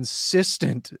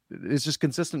consistent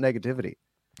negativity.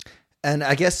 And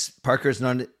I guess Parker's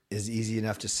not as easy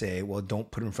enough to say, well, don't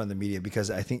put it in front of the media,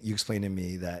 because I think you explained to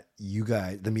me that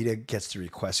the media gets to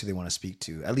request who they want to speak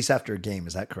to, at least after a game.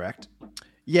 Is that correct?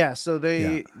 Yeah. So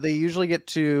they usually get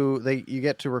to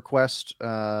request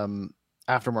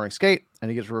after morning skate,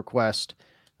 and you get to request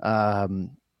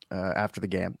after the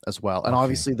game as well. And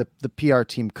obviously the PR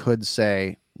team could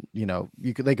say,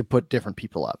 they could put different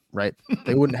people up, right?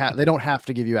 They don't have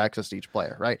to give you access to each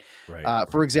player, right?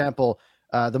 For example,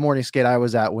 the morning skate I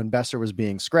was at when Besser was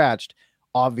being scratched,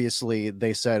 obviously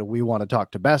they said, we want to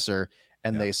talk to Besser.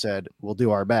 And they said, we'll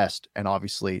do our best. And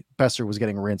obviously Besser was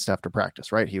getting rinsed after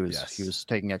practice, right? He was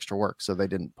taking extra work, so they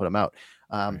didn't put him out.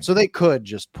 So they could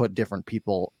just put different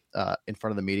people in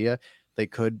front of the media. They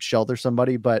could shelter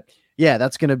somebody, but yeah,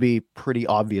 that's going to be pretty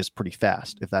obvious pretty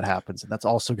fast if that happens. And that's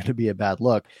also going to be a bad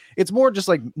look. It's more just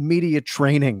like media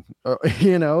training,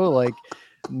 like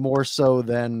more so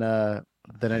than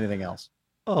anything else.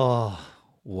 Oh,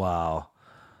 wow.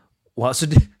 So,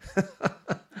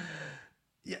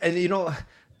 and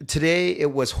today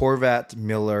it was Horvat,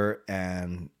 Miller,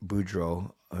 and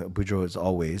Boudreau. Boudreau, as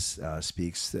always,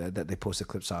 speaks that they posted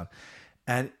clips on.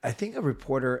 And I think a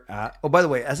reporter by the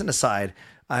way, as an aside,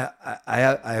 I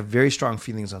have very strong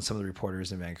feelings on some of the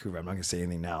reporters in Vancouver. I'm not going to say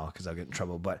anything now because I'll get in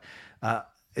trouble. But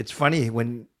it's funny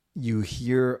when you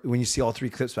see all three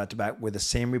clips back to back where the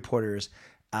same reporters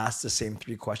ask the same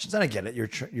three questions. And I get it.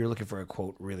 You're looking for a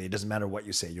quote, really. It doesn't matter what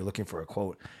you say. You're looking for a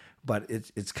quote. But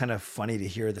it's kind of funny to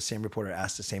hear the same reporter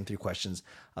ask the same three questions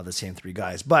of the same three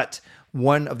guys. But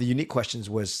one of the unique questions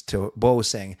was to Bo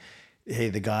saying, hey,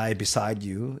 the guy beside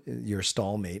you, your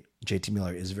stallmate, JT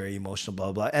Miller, is very emotional,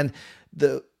 blah, blah. And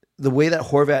the way that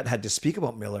Horvat had to speak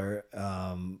about Miller,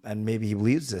 and maybe he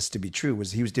believes this to be true,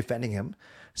 was he was defending him,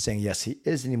 saying, yes, he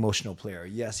is an emotional player.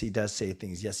 Yes, he does say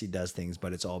things. Yes, he does things,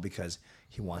 but it's all because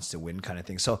he wants to win, kind of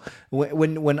thing. So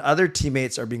when other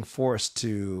teammates are being forced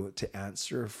to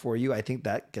answer for you, I think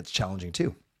that gets challenging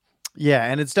too. Yeah,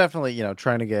 and it's definitely,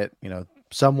 trying to get,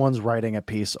 someone's writing a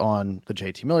piece on the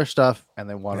JT Miller stuff and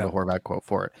they wanted a Horvat quote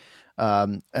for it.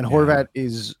 And Horvat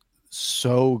is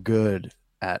so good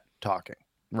at talking,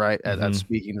 right? At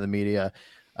speaking to the media.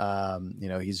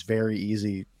 He's very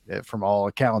easy, from all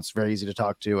accounts, very easy to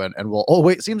talk to, and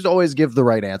will seems to always give the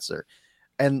right answer.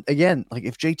 And again, like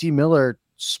if JT Miller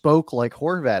spoke like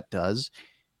Horvat does,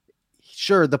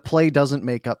 sure, the play doesn't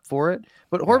make up for it,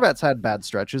 but Horvat's had bad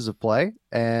stretches of play,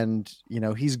 and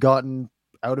he's gotten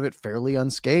out of it fairly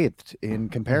unscathed in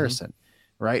comparison,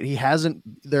 right?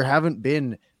 There haven't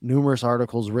been numerous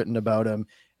articles written about him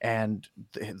and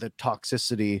the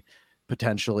toxicity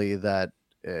potentially that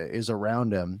is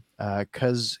around him,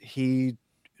 because he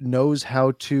knows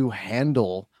how to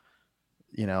handle,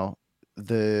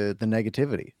 the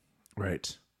negativity.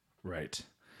 Right. Right.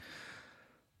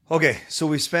 Okay, so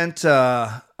we spent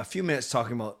a few minutes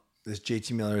talking about this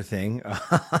JT Miller thing.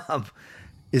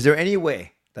 Is there any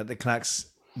way that the Canucks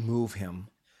move him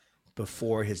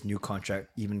before his new contract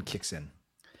even kicks in?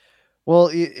 Well,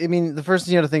 I mean, the first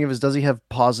thing you have to think of is, does he have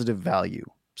positive value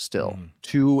still Mm.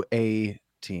 to a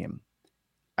team?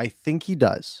 I think he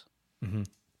does. Mm-hmm.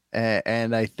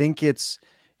 And I think it's,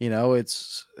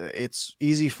 it's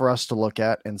easy for us to look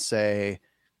at and say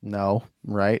no,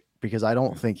 right? Because I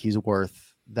don't think he's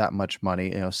worth that much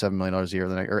money, $7 million a year,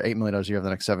 or $8 million a year for the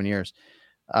next 7 years.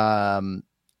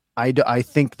 I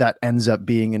think that ends up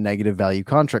being a negative value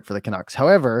contract for the Canucks.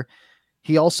 However,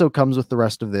 he also comes with the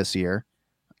rest of this year.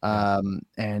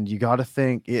 And you got to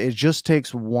think it just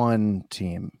takes one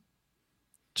team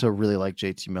to really like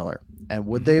JT Miller. And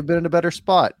would they have been in a better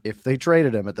spot if they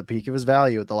traded him at the peak of his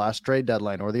value at the last trade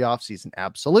deadline or the offseason?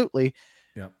 Absolutely.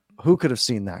 Yeah. Who could have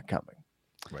seen that coming?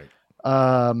 Right.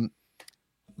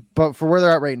 But for where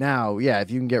they're at right now, yeah, if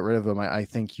you can get rid of him, I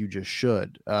think you just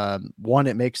should. One,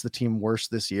 it makes the team worse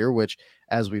this year, which,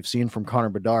 as we've seen from Connor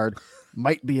Bedard,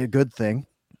 might be a good thing.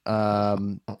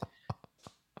 And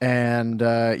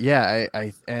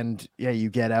you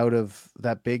get out of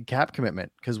that big cap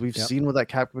commitment, because we've seen what that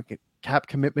cap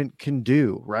commitment can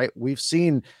do, right? We've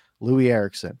seen Louis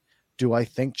Eriksson. Do I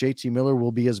think JT Miller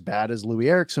will be as bad as Louis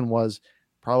Eriksson was?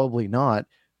 Probably not.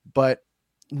 But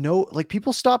no, like,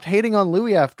 people stopped hating on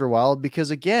Louis after a while,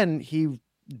 because again, he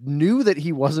knew that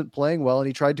he wasn't playing well and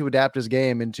he tried to adapt his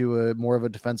game into a more of a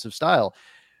defensive style.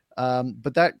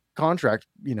 But that contract,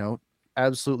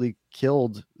 absolutely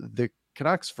killed the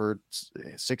Canucks for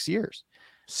 6 years.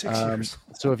 6 years.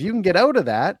 So if you can get out of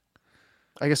that,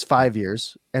 I guess 5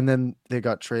 years, and then they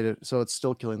got traded. So it's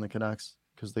still killing the Canucks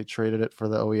because they traded it for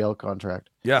the OEL contract.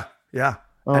 Yeah. Yeah.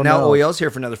 Oh, and now no. OEL's here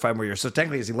for another 5 more years. So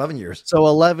technically it's 11 years. So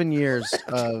 11 years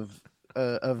of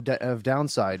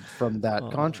downside from that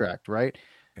contract, right?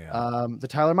 Yeah. The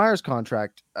Tyler Myers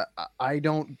contract, I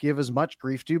don't give as much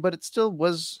grief to, but it still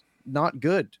was not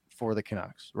good for the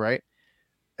Canucks, right?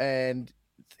 And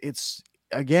it's,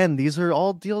 again, these are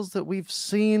all deals that we've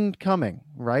seen coming,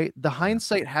 right? The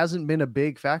hindsight hasn't been a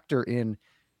big factor in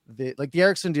the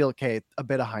Eriksson deal. Okay, a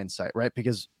bit of hindsight, right?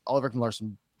 Because Oliver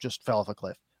Ekman-Larsson just fell off a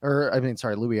cliff.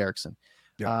 Louis Eriksson.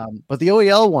 Yeah. But the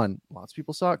OEL one, lots of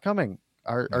people saw it coming,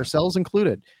 ourselves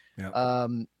included. Yeah.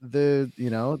 The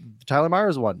Tyler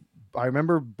Myers one, I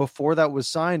remember before that was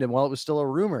signed, and while it was still a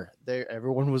rumor,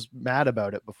 everyone was mad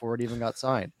about it before it even got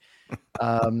signed.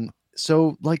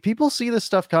 So people see this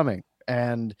stuff coming,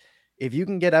 and if you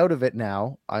can get out of it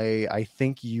now, I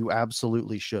think you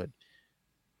absolutely should.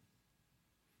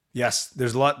 Yes,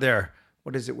 there's a lot there.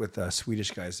 What is it with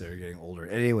Swedish guys that are getting older?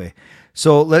 Anyway,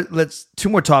 so let's 2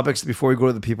 more topics before we go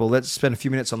to the people. Let's spend a few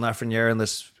minutes on Lafreniere, and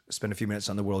let's spend a few minutes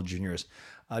on the World Juniors.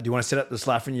 Do you want to set up this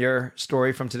Lafreniere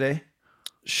story from today?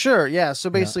 Sure. Yeah. So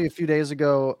basically, a few days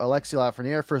ago, Alexis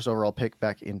Lafreniere, first overall pick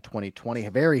back in 2020,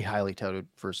 a very highly touted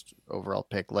first overall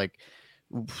pick.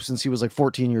 Since he was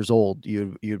 14 years old,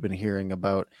 you'd been hearing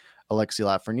about Alexis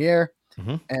Lafreniere,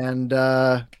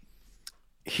 and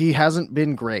he hasn't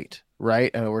been great,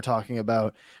 right? We're talking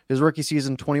about his rookie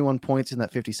season, 21 points in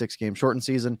that 56 game shortened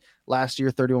season. Last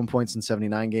year, 31 points in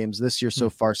 79 games. This year so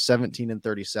far, 17 and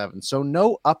 37. So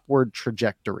no upward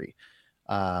trajectory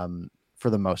for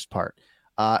the most part.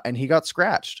 And he got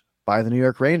scratched by the New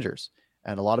York Rangers.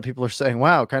 And a lot of people are saying,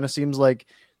 wow, kind of seems like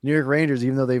New York Rangers,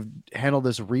 even though they've handled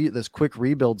this quick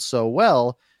rebuild so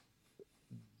well,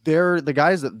 they're the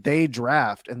guys that they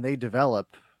draft and they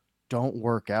develop don't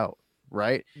work out,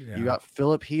 right? Yeah. You got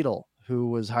Philip Hedl, who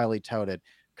was highly touted.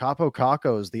 Capo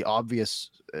Caco is the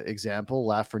obvious example.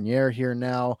 Lafreniere here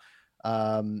now.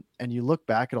 And you look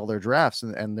back at all their drafts,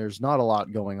 and there's not a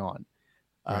lot going on.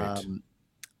 Right.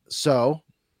 So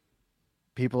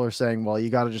people are saying, well, you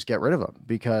got to just get rid of him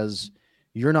because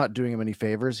you're not doing him any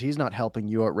favors. He's not helping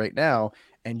you out right now.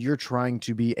 And you're trying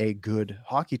to be a good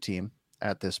hockey team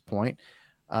at this point.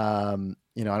 I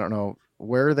don't know,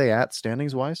 where are they at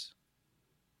standings wise?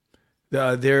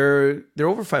 They're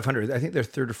over 500. I think they're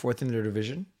 3rd or 4th in their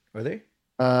division. Are they?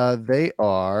 They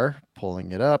are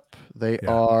pulling it up. They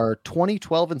are 20,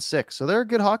 12 and 6. So they're a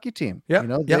good hockey team. Yeah.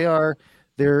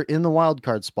 They're in the wild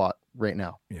card spot right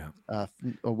now. Yeah.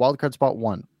 A wild card spot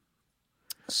 1.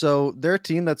 So they're a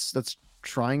team that's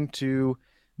trying to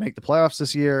make the playoffs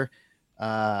this year.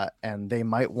 And they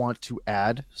might want to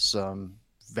add some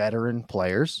veteran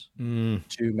players to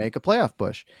make a playoff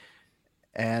push.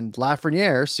 And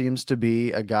Lafreniere seems to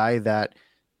be a guy that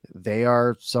they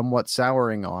are somewhat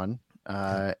souring on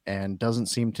and doesn't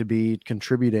seem to be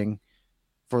contributing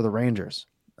for the Rangers.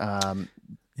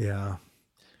 Yeah.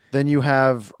 Then you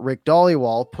have Rick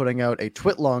Dollywall putting out a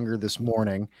twit longer this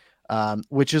morning,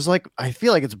 which is like, I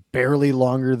feel like it's barely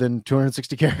longer than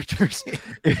 260 characters.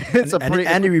 It's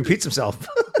And he repeats himself.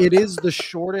 It is the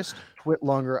shortest twit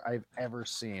longer I've ever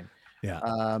seen. Yeah.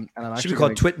 And I'm Should actually be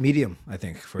called Twit Medium, I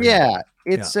think.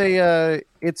 it's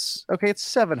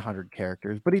 700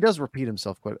 characters, but he does repeat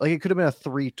himself quite. Like, it could have been a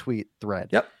 3-tweet thread.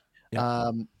 Yep.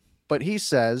 But he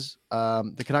says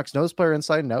the Canucks know this player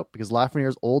inside and out because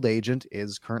Lafreniere's old agent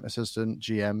is current assistant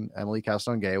GM Emily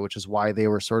Castonguay, which is why they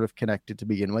were sort of connected to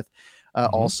begin with.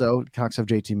 Also, Canucks have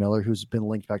JT Miller, who's been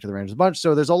linked back to the Rangers a bunch.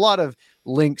 So there's a lot of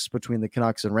links between the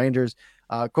Canucks and Rangers.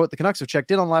 Quote, the Canucks have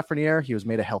checked in on Lafreniere. He was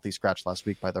made a healthy scratch last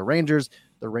week by the Rangers.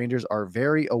 The Rangers are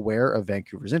very aware of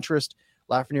Vancouver's interest.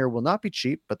 Lafreniere will not be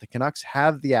cheap, but the Canucks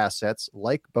have the assets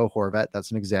like Bo Horvat.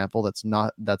 That's an example.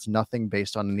 That's nothing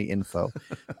based on any info.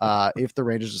 If the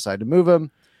Rangers decide to move him,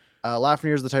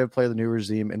 Lafreniere is the type of player the new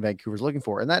regime in Vancouver is looking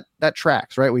for. And that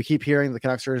tracks, right? We keep hearing the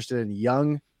Canucks are interested in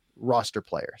young roster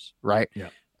players, right? Yeah.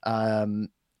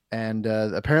 And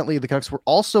apparently the Canucks were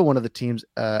also one of the teams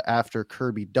after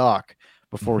Kirby Dach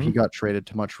before he got traded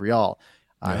to Montreal.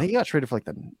 I think he got traded for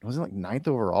wasn't it like 9th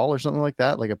overall or something like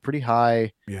that? Like a pretty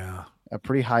high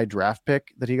draft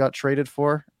pick that he got traded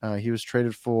for. He was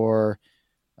traded for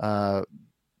the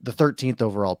 13th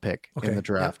overall pick in the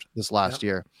draft this last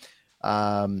year.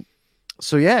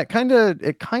 So yeah, it kind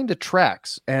of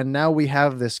tracks. And now we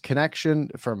have this connection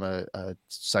from a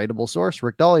citable source,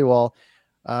 Rick Dollywall.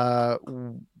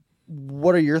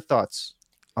 What are your thoughts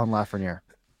on Lafreniere?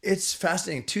 It's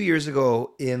fascinating. 2 years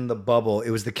ago in the bubble,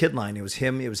 it was the kid line. It was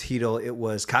him, it was Hedel, it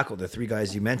was Kakko, the three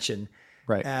guys you mentioned.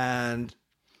 Right. And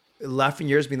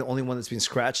Lafreniere's been the only one that's been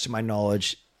scratched to my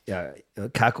knowledge.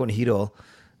 Kakko and Hedel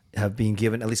have been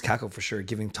given, at least Kakko for sure,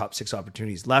 giving top 6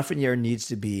 opportunities. Lafreniere needs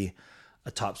to be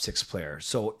a top 6 player.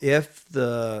 So if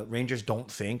the Rangers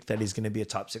don't think that he's going to be a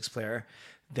top 6 player,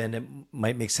 then it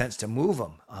might make sense to move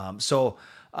him.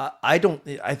 I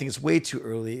think it's way too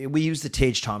early. We used the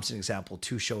Tage Thompson example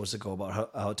 2 shows ago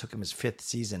about how it took him his 5th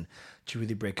season to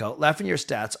really break out. Lafreniere's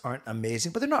stats aren't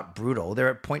amazing, but they're not brutal. They're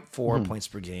at 0.4 points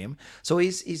per game. So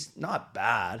he's not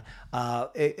bad.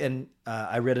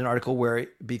 I read an article where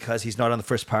because he's not on the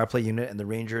first power play unit and the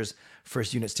Rangers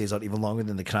first unit stays out even longer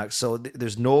than the Canucks. So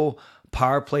there's no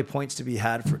power play points to be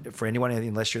had for anyone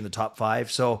unless you're in the top 5.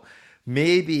 So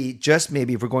maybe, just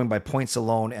maybe, if we're going by points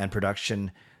alone and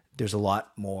production, there's a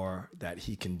lot more that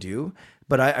he can do.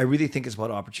 But I really think it's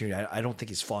about opportunity. I don't think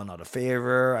he's fallen out of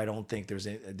favor. I don't think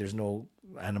there's no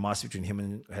animosity between him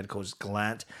and head coach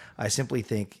Gallant. I simply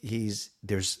think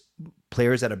there's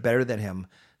players that are better than him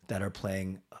that are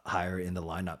playing higher in the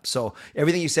lineup. So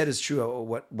everything you said is true.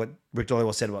 What Rick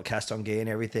Dollywall said about Castonguay and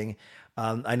everything.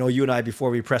 I know you and I,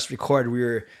 before we pressed record, we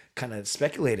were kind of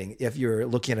speculating if you're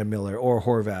looking at a Miller or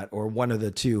Horvat or one of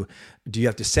the two, do you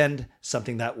have to send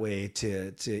something that way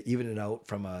to even it out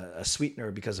from a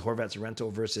sweetener, because Horvat's a rental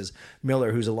versus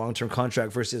Miller, who's a long-term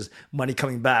contract, versus money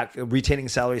coming back, retaining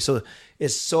salary. So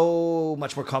it's so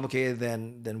much more complicated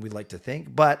than we'd like to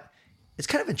think, but it's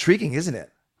kind of intriguing, isn't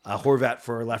it? Horvat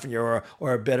for Lafreniere,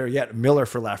 or better yet, Miller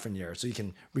for Lafreniere, so you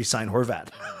can re-sign Horvat.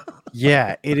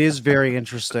 Yeah, it is very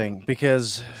interesting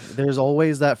because there's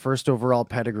always that first overall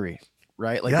pedigree,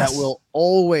 right? Like that will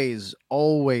always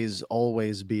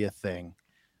be a thing.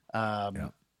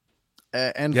 And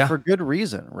for good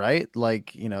reason, right?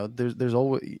 Like, there's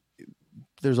always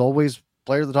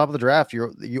players at the top of the draft.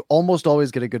 You almost always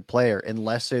get a good player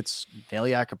unless it's Nail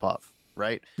Yakupov,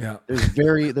 right? Yeah.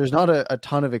 There's not a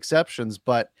ton of exceptions,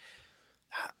 but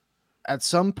at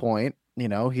some point,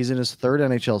 he's in his 3rd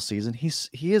NHL season.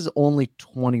 He is only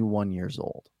 21 years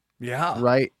old. Yeah.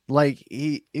 Right. Like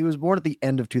he was born at the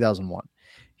end of 2001.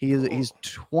 He's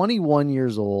 21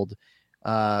 years old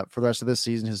for the rest of this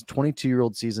season. His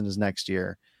 22-year-old season is next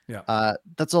year. Yeah.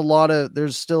 That's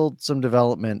there's still some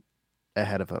development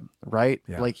ahead of him. Right.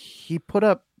 Yeah. Like he put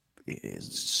up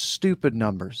stupid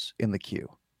numbers in the queue.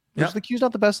 The Q's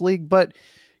not the best league, but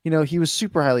he was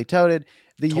super highly touted.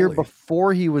 The year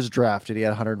before he was drafted, he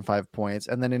had 105 points.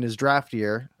 And then in his draft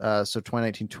year, so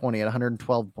 2019-20, at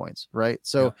 112 points, right?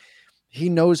 So he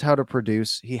knows how to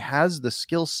produce. He has the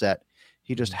skill set.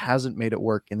 He just hasn't made it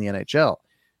work in the NHL.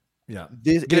 Yeah. I'm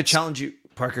going to challenge you,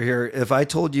 Parker, here. If I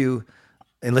told you,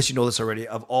 unless you know this already,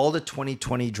 of all the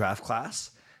 2020 draft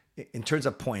class, in terms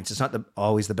of points, it's not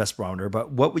always the best barometer, but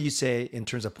what would you say in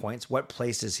terms of points? What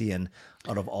place is he in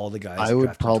out of all the guys? I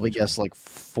would probably guess like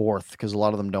 4th, because a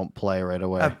lot of them don't play right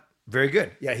away. Very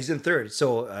good. Yeah, he's in 3rd.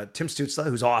 So Tim Stützle,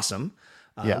 who's awesome.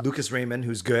 Lucas Raymond,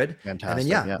 who's good.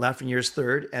 Fantastic. And then, Lafreniere's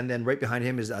 3rd. And then right behind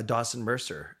him is Dawson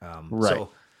Mercer. Right.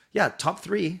 So, top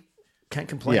 3. Can't Yeah,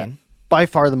 complain. by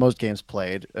far the most games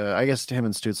played. I guess him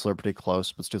and Stutzler are pretty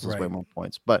close, but Stutzler's way Right. more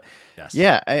points. But Yes.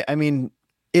 yeah, I mean,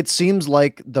 it seems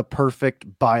like the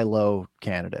perfect buy low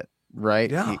candidate,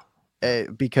 right? Yeah. Yeah.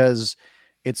 Because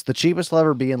it's the cheapest he'll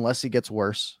ever be unless he gets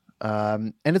worse.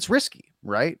 And it's risky,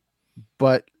 right?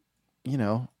 But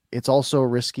it's also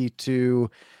risky to,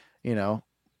 you know,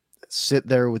 sit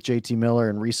there with JT Miller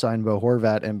and re-sign Bo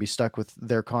Horvat and be stuck with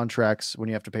their contracts when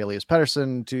you have to pay Elias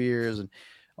Pettersson 2 years and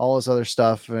all this other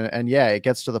stuff. And yeah, it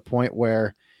gets to the point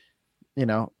where, you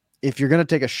know, if you're going to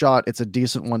take a shot, it's a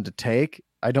decent one to take.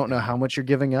 I don't know how much you're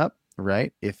giving up,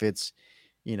 right? If it's,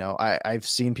 I've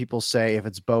seen people say if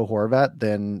it's Bo Horvat,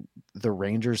 then the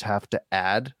Rangers have to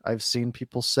add. I've seen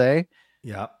people say,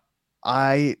 Yeah.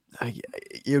 it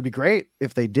would be great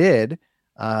if they did.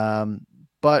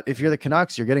 But if you're the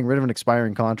Canucks, you're getting rid of an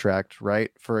expiring contract, right?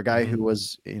 For a guy who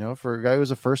was,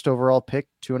 a first overall pick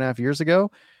 2.5 years ago.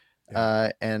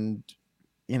 Yeah. And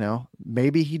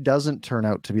maybe he doesn't turn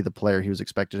out to be the player he was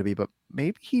expected to be, but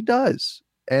maybe he does.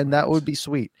 And that would be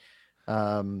sweet.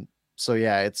 So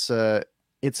yeah,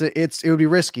 it would be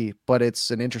risky, but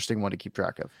it's an interesting one to keep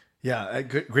track of. Yeah,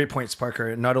 great points,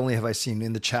 Parker. Not only have I seen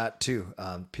in the chat too,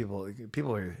 people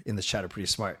are in the chat are pretty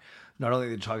smart. Not only are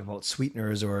they talking about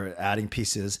sweeteners or adding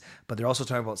pieces, but they're also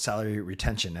talking about salary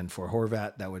retention. And for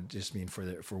Horvat, that would just mean for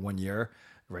 1 year,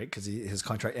 right? Because his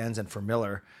contract ends. And for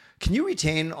Miller, can you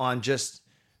retain on just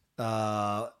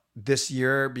this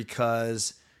year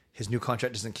because his new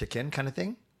contract doesn't kick in, kind of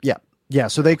thing? Yeah, yeah.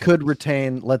 So they could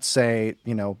retain, let's say,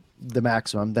 the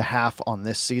maximum, the half on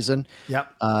this season.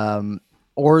 Yep.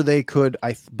 Or they could,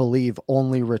 I believe,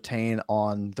 only retain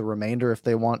on the remainder if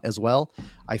they want as well.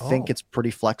 I think it's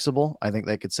pretty flexible. I think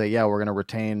they could say, yeah, we're going to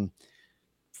retain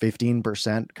 15%,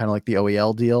 kind of like the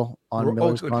OEL deal on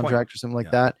Miller's contract or something like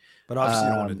that. But obviously, you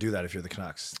don't want to do that if you're the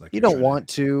Canucks. Like you don't want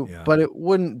to, but it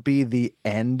wouldn't be the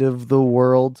end of the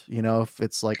world, if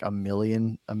it's like $1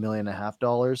 million, $1.5 million.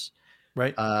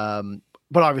 Right.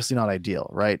 But obviously not ideal,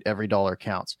 right? Every dollar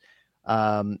counts.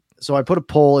 So I put a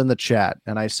poll in the chat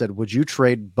and I said, would you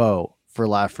trade Bo for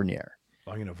Lafreniere?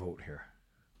 I'm going to vote here.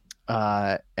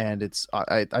 And it's,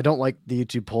 I don't like the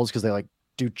YouTube polls because they like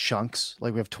do chunks.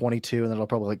 Like we have 22 and then it'll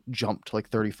probably like jump to like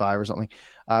 35 or something.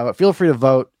 But feel free to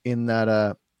vote in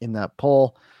that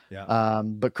poll. Yeah.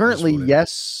 But currently,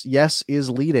 yes is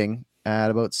leading at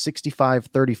about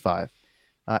 65-35.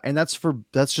 And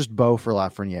that's just Bo for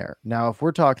Lafreniere. Now, if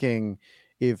we're talking,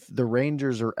 if the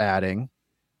Rangers are adding,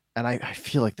 and I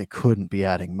feel like they couldn't be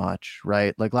adding much,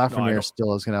 right? Like Lafreniere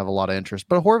still is going to have a lot of interest,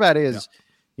 but Horvat is,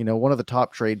 one of the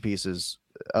top trade pieces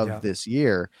of this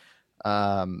year.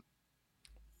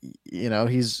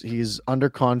 He's under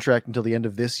contract until the end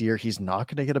of this year. He's not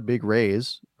going to get a big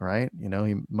raise, right?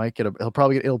 He might get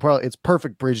it's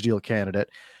perfect bridge deal candidate.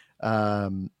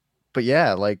 But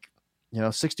yeah,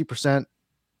 60%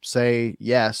 say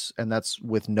yes, and that's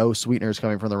with no sweeteners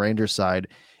coming from the Rangers side.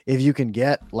 If you can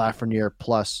get Lafreniere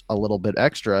plus a little bit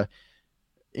extra,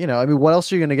 what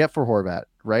else are you going to get for Horvat,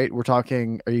 right? We're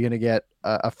talking, are you going to get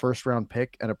a first round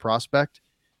pick and a prospect?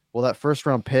 Well, that first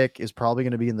round pick is probably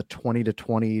going to be in the 20 to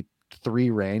 23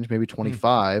 range, maybe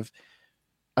 25.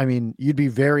 I mean, you'd be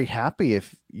very happy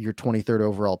if your 23rd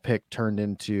overall pick turned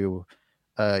into,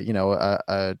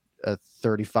 a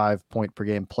 35 point per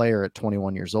game player at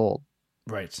 21 years old.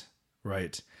 Right.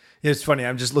 It's funny.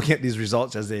 I'm just looking at these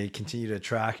results as they continue to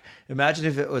track. Imagine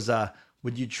if it was,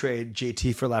 would you trade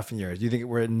JT for Lafreniere? Do you think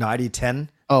we're at 90-10?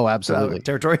 Oh, absolutely.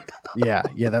 Territory? Yeah,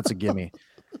 that's a gimme.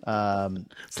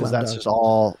 Because that's just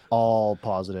all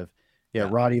positive. Yeah,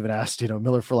 Rod even asked,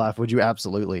 Miller for Laff, would you?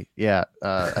 Absolutely. Yeah.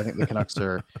 I think the Canucks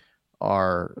are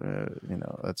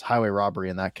it's highway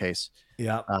robbery in that case.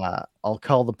 Yeah. I'll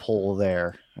call the poll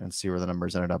there and see where the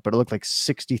numbers ended up, but it looked like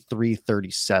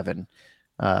 63-37.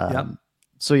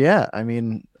 So yeah, I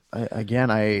mean,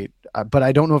 but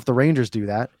I don't know if the Rangers do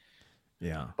that.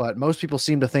 Yeah. But most people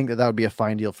seem to think that would be a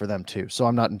fine deal for them too. So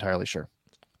I'm not entirely sure.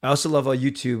 I also love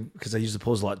YouTube because I use the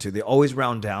polls a lot too. They always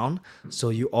round down. So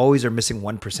you always are missing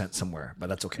 1% somewhere, but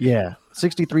that's okay. Yeah.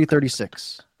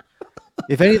 63-36.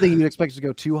 If anything, you'd expect it to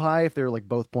go too high if they're like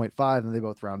both 0.5 and they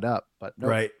both round up, but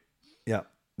nope. Right. Yeah.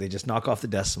 They just knock off the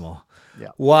decimal. Yeah.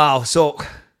 Wow. So,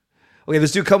 okay,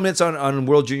 let's do a couple minutes on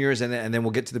World Juniors and then we'll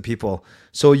get to the people.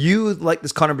 So you like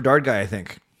this Connor Bedard guy, I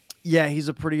think. Yeah. He's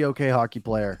a pretty okay hockey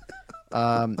player.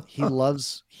 He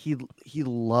loves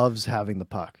having the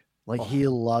puck. He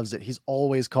loves it. He's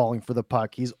always calling for the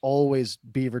puck. He's always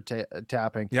beaver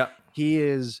tapping. Yeah. He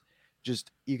is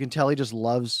just, you can tell he just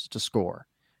loves to score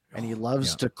and he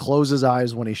loves to close his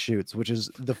eyes when he shoots, which is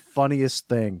the funniest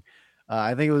thing.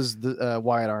 I think it was the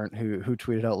Wyatt Arndt who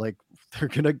tweeted out like they're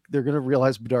gonna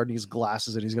realize Bedard needs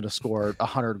glasses and he's gonna score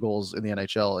 100 goals in the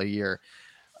NHL a year.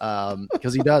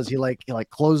 Because he does. He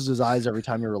closes his eyes every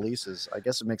time he releases. I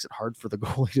guess it makes it hard for the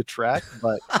goalie to track,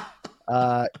 but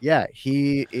yeah,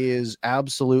 he is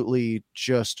absolutely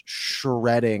just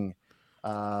shredding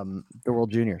the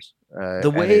World Juniors. The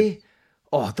way,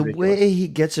 the way he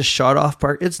gets a shot off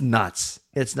Park, it's nuts.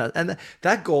 It's nuts. And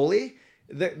that goalie,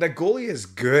 the goalie is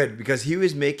good because he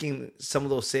was making some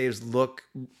of those saves look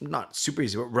not super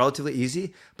easy, but relatively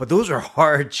easy. But those are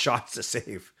hard shots to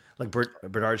save, like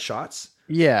Bedard's shots.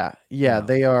 Yeah,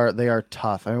 they are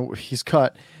tough. I mean, he's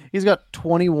got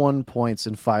 21 points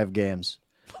in 5 games.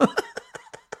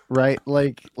 Right?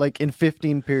 Like in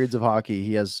 15 periods of hockey,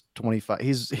 he has 25.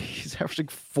 He's averaging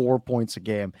 4 points a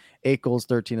game, 8 goals,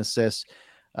 13 assists.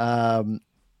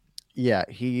 Yeah,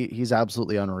 he's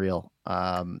absolutely unreal.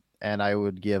 And I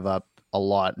would give up a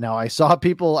lot. Now I saw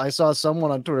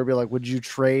someone on Twitter be like, would you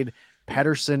trade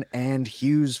Pettersson and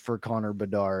Hughes for Connor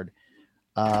Bedard?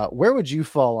 Where would you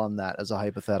fall on that as a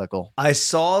hypothetical? I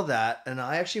saw that and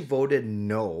I actually voted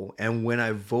no. And when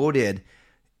I voted,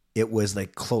 it was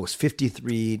like close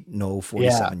 53 no,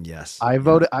 47 yes. I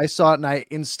voted, I saw it and I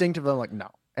instinctively I'm like, no.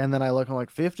 And then I look, I'm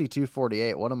like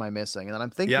 52-48. What am I missing? And then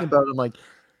I'm thinking about it. I'm like,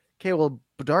 okay, well,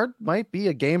 Bedard might be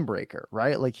a game breaker,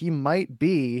 right? Like he might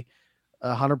be a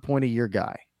 100 point a year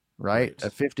guy, right? A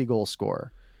 50 goal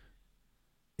scorer.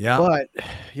 Yeah. But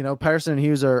Pettersson and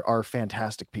Hughes are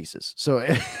fantastic pieces. So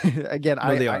again,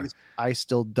 I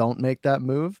still don't make that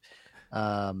move.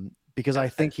 Because I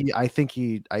think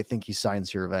he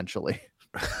signs here eventually.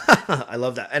 I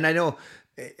love that. And I know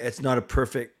it's not a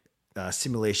perfect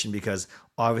simulation because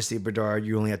obviously Bedard,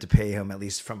 you only have to pay him at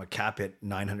least from a cap hit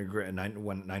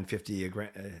 950 a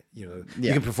grand. You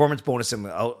can performance bonus him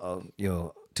out,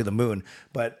 to the moon.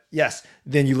 But yes,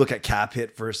 then you look at cap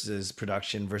hit versus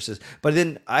production but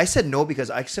then I said no because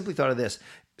I simply thought of this.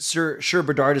 Sure,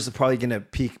 Bedard is probably going to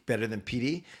peak better than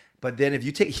PD. But then if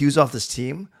you take Hughes off this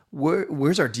team,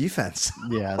 where's our defense?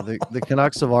 Yeah, the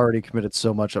Canucks have already committed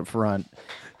so much up front.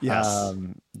 Yes.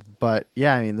 But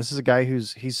yeah, I mean, this is a guy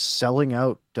he's selling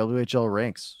out WHL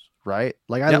ranks, right?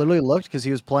 Like I literally looked because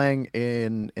he was playing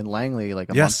in Langley like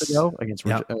a month ago against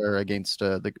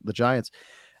the Giants.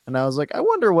 And I was like, I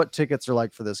wonder what tickets are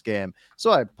like for this game.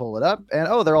 So I pull it up and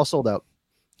they're all sold out.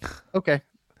 Okay.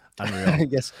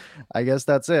 Unreal. I guess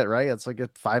that's it, right? It's like a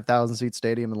 5,000 seat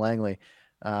stadium in Langley.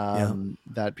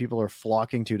 That people are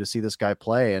flocking to see this guy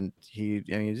play, and he's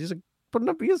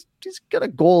got a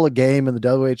goal a game in the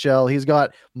WHL. He's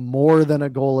got more than a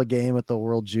goal a game at the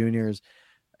World Juniors.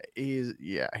 He's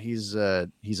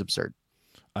absurd.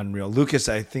 Unreal. Lucas,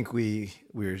 I think we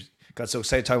got so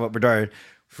excited talking about Bedard.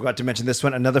 Forgot to mention this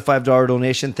one. Another $5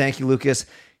 donation. Thank you, Lucas.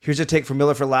 Here's a take for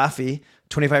Miller for Laffy.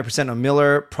 25% on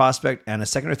Miller, prospect, and a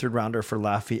second or third rounder for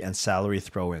Laffy and salary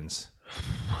throw-ins.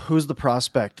 Who's the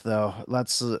prospect though?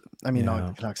 That's no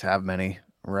Canucks have many,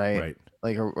 right?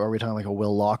 Like, are we talking like a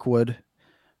Will Lockwood?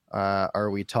 Are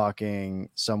we talking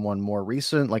someone more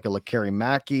recent, like a LeCarry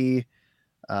Mackey,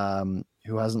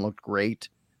 who hasn't looked great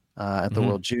at the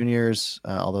World Juniors,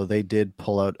 although they did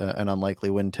pull out an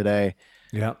unlikely win today.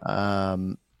 Yeah. I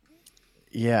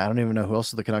don't even know who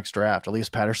else did the Canucks draft. Elias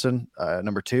Pettersson,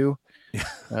 number 2.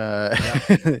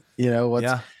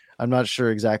 I'm not sure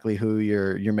exactly who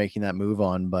you're making that move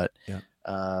on, but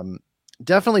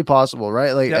definitely possible,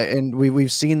 right? Like, and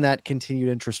we've seen that continued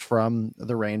interest from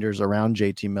the Rangers around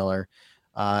JT Miller,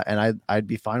 and I'd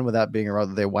be fine with that being a route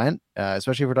that they went,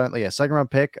 especially if we're talking second round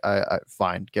pick.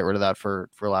 Fine, get rid of that for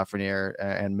Lafreniere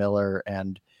and Miller,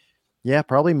 and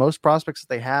probably most prospects that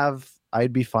they have,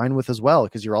 I'd be fine with as well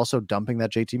because you're also dumping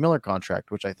that JT Miller contract,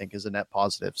 which I think is a net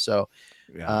positive. So,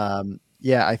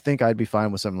 I think I'd be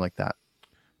fine with something like that.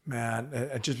 Man,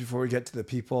 just before we get to the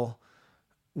people,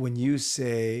 when you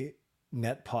say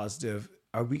net positive,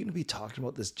 are we going to be talking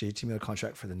about this JT Miller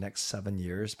contract for the next 7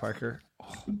 years, Parker?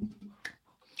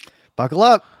 Buckle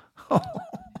up.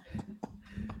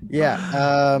 They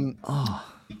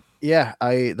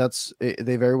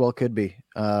very well could be.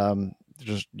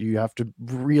 Just you have to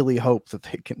really hope that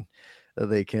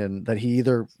that he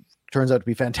either turns out to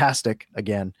be fantastic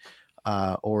again,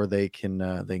 or they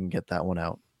can get that one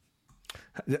out.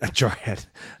 Jarhead,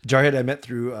 I met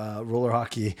through roller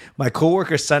hockey. My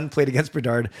coworker's son played against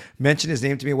Bedard, mentioned his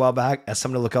name to me a while back as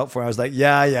someone to look out for. I was like,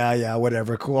 yeah,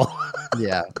 whatever, cool.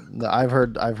 I've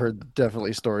heard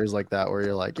definitely stories like that where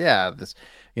you're like,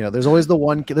 there's always the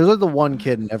one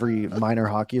kid in every minor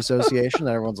hockey association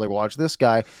that everyone's like, watch this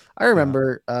guy. I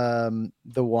remember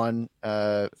the one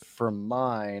from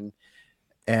mine,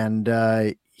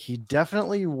 and he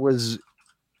definitely was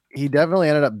he definitely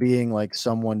ended up being like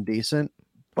someone decent,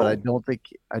 but Oh, I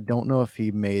don't know if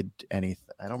he made anything.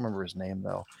 I don't remember his name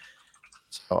though,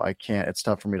 so I can't. It's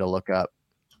tough for me to look up.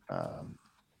 Um,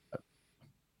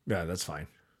 yeah, that's fine.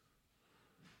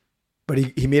 But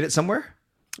he made it somewhere?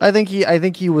 I think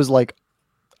he was like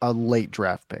a late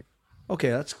draft pick Okay,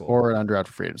 that's cool. or an undrafted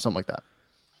free agent, something like that.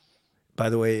 By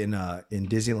the way, in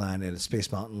Disneyland in a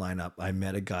Space Mountain lineup, I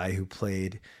met a guy who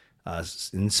played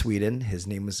in Sweden. His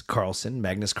name was Carlson,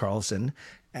 Magnus Carlson,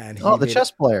 and he Oh, the made it.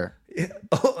 chess player,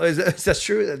 Oh, is that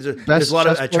true? There's a best lot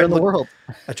of. chess player in the world.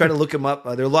 I tried to look him up.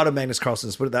 There are a lot of Magnus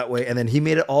Carlsons, put it that way. And then he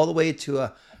made it all the way to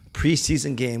a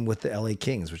preseason game with the LA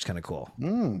Kings, which is kind of cool.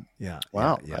 Mm, Yeah,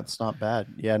 wow, yeah. that's not bad.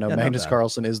 Yeah, no, Yeah, not Magnus bad.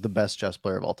 Carlsen is the best chess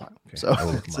player of all time. Okay, So I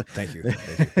will look him up. Thank you.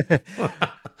 Thank you.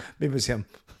 Maybe it was him.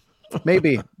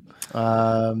 maybe.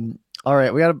 All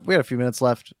right, we got a few minutes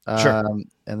left. Sure.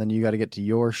 And then you got to get to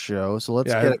your show. So let's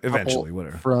Yeah, get a couple eventually,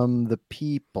 whatever. from the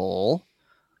people.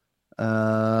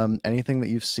 Anything that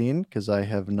you've seen? Because I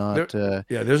have not.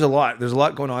 Yeah, there's a lot. There's a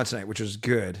lot going on tonight, which is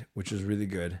good, which is really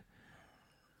good.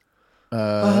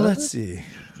 Let's see.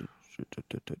 I'm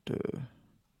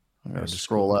gonna just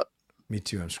scroll up. Me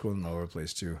too. I'm scrolling all over the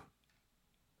place too.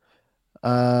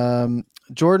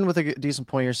 Jordan with a decent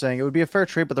point here saying it would be a fair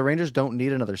trade, but the Rangers don't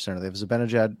need another center. They have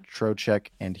Zibanejad, Trocheck,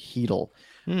 and Hedel.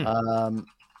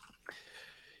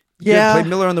 Yeah, Played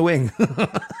Miller on the wing.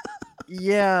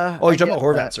 yeah. Oh, I you're talking get about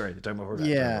Horvat. that. Sorry, you're talking about Horvat.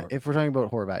 Yeah, if we're talking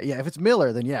about Horvat, yeah. If it's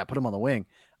Miller, then yeah, put him on the wing.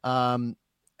 And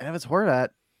if it's Horvat,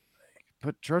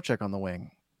 put Trocheck on the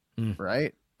wing,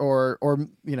 right? Or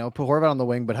put Horvat on the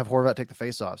wing, but have Horvat take the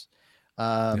faceoffs.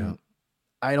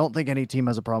 I don't think any team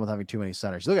has a problem with having too many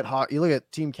centers. You look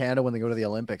at Team Canada when they go to the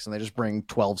Olympics and they just bring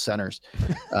 12 centers,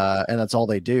 and that's all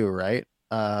they do, right?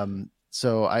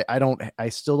 So I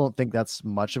still don't think that's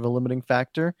much of a limiting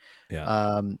factor.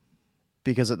 Yeah.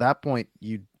 Because at that point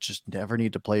you just never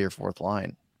need to play your fourth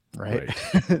line, right?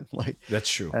 Like that's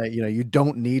true. You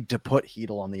don't need to put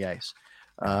Hedel on the ice.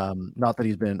 Not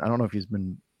that I don't know if he's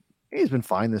been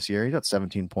fine this year. He's got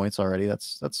 17 points already.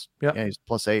 That's he's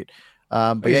 +8.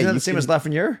 But isn't that the same as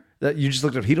Lafreniere? That you just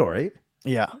looked at Hedel, right?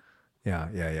 Yeah.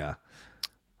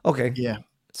 Okay. Yeah.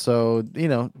 So,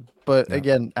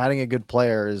 again, adding a good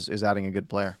player is adding a good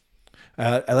player.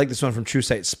 I like this one from True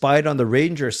Sight. Spied on the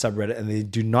Rangers subreddit, and they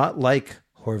do not like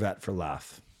Horvat for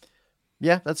Laff.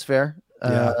 Yeah, that's fair.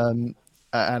 Yeah.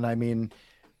 And I mean,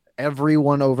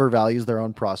 everyone overvalues their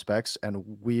own prospects, and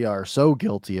we are so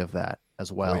guilty of that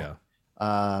as well. Oh,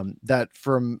 yeah. That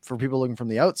for people looking from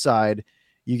the outside,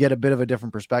 you get a bit of a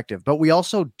different perspective. But we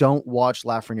also don't watch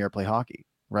Lafreniere play hockey,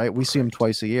 right? We see him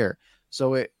twice a year.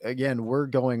 So we're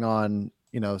going on,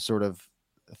 sort of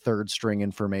third string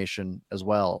information as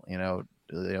well,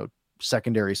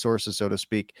 secondary sources, so to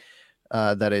speak,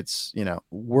 that it's,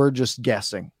 we're just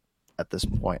guessing at this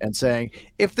point and saying,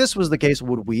 if this was the case,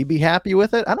 would we be happy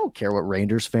with it? I don't care what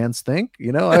Rangers fans think,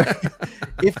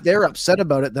 if they're upset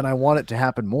about it, then I want it to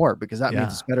happen more because that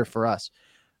means it's better for us.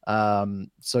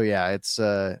 So yeah, it's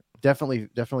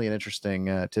definitely an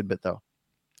interesting tidbit though.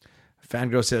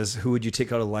 Fangirl says, who would you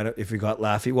take out of the lineup if we got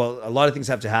Laffy? Well, a lot of things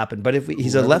have to happen, but if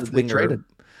he's a left winger,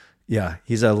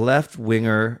 he's a left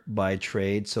winger by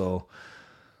trade. So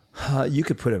you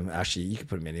could put him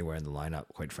anywhere in the lineup,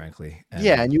 quite frankly.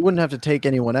 And you wouldn't have to take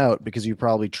anyone out because you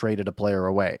probably traded a player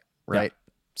away, right?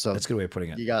 Yeah, so that's a good way of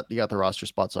putting it. You got the roster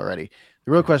spots already.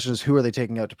 The real question is, who are they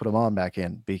taking out to put him on back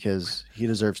in? Because he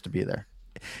deserves to be there.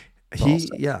 I think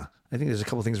there's a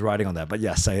couple things riding on that, but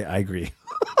yes, I agree.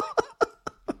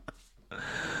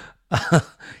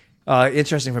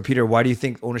 Interesting from Peter. Why do you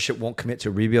think ownership won't commit to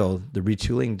a rebuild? The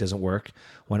retooling doesn't work.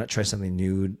 Why not try something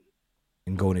new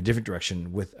and go in a different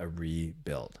direction with a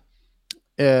rebuild?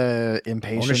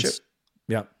 Impatience. Ownership?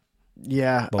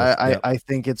 Yeah. I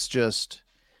think it's just,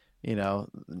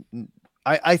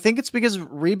 I think it's because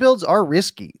rebuilds are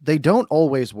risky. They don't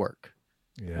always work.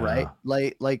 Right?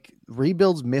 Like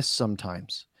rebuilds miss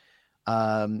sometimes.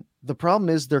 The problem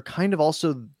is they're kind of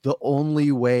also the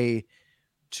only way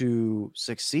to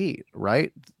succeed,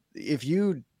 right? If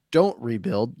you don't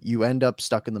rebuild, you end up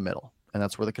stuck in the middle. And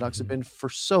that's where the Canucks have been for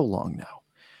so long now.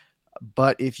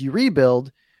 But if you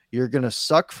rebuild, you're going to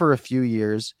suck for a few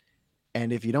years.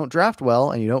 And if you don't draft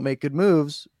well and you don't make good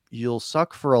moves, you'll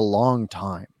suck for a long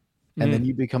time. And then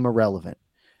you become irrelevant.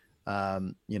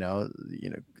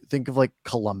 Think of like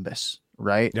Columbus,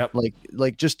 right? Yep.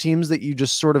 Like just teams that you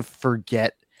just sort of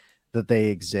forget that they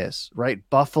exist, right?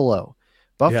 Buffalo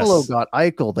got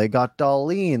Eichel, they got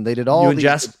Dahlin, they did all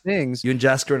these things. You and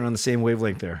Jasker are on the same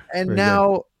wavelength there. And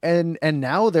now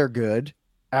they're good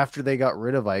after they got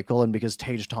rid of Eichel and because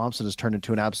Tage Thompson has turned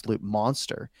into an absolute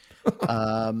monster.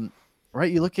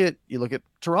 right? You look at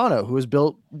Toronto, who has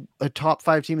built a top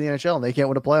 5 team in the NHL, and they can't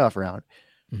win a playoff round,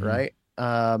 Mm-hmm. right?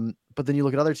 But then you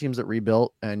look at other teams that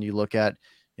rebuilt, and you look at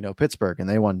Pittsburgh, and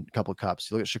they won a couple of cups.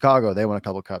 You look at Chicago, they won a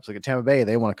couple of cups. Look at Tampa Bay,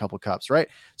 they won a couple of cups, right?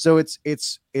 So it's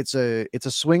a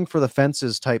swing for the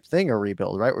fences type thing, a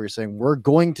rebuild, right? Where you're saying we're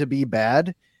going to be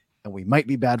bad, and we might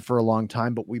be bad for a long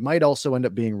time, but we might also end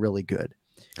up being really good.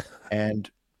 And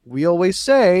we always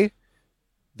say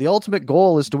the ultimate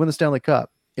goal is to win the Stanley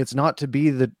Cup. It's not to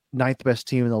be the ninth best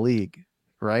team in the league,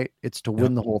 right? It's to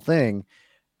win the whole thing.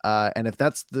 And if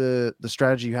that's the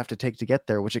strategy you have to take to get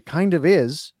there, which it kind of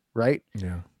is, right?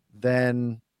 Yeah.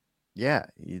 Then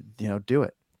do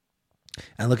it.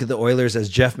 And look at the Oilers, as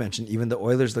Jeff mentioned, even the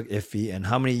Oilers look iffy. And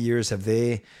how many years have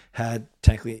they had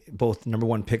technically both number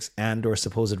 1 picks and or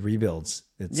supposed rebuilds?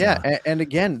 And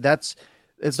again,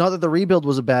 it's not that the rebuild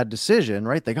was a bad decision,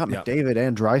 right? They got McDavid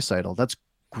and Draisaitl. That's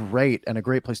great and a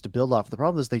great place to build off. The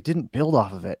problem is they didn't build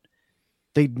off of it.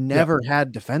 They never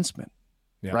had defensemen,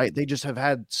 right? They just have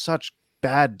had such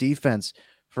bad defense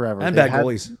forever. And bad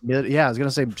goalies. Yeah, I was going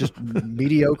to say just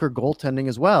mediocre goaltending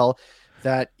as well,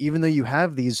 that even though you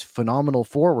have these phenomenal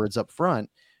forwards up front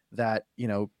that,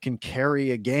 can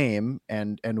carry a game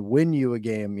and win you a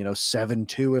game,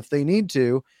 7-2 if they need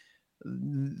to,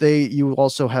 you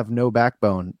also have no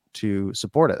backbone to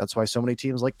support it. That's why so many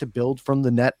teams like to build from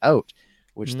the net out,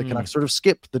 which the Canucks sort of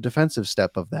skip the defensive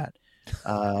step of that.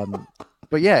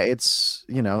 But yeah, it's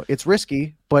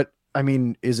risky, but I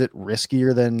mean, is it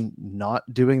riskier than not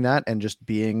doing that and just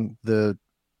being the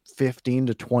 15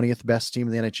 to 20th best team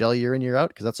in the NHL year in, year out?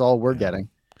 Because that's all we're getting.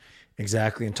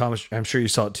 Exactly. And Thomas, I'm sure you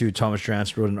saw it too. Thomas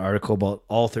Drance wrote an article about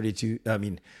all 32,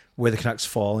 where the Canucks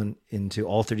fall into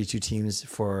all 32 teams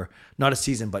for not a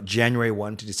season, but January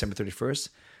 1 to December 31st,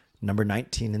 number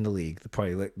 19 in the league,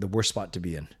 probably like the worst spot to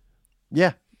be in.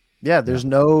 Yeah. Yeah. There's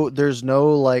no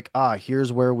like,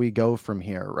 here's where we go from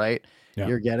here. Right. Yeah.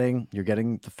 You're getting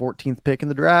the 14th pick in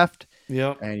the draft.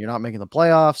 Yeah. And you're not making the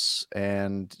playoffs,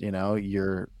 and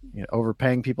you're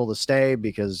overpaying people to stay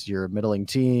because you're a middling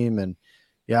team, and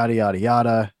yada yada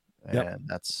yada. And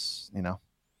that's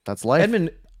life.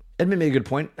 Edmund made a good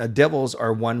point. Devils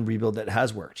are one rebuild that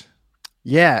has worked.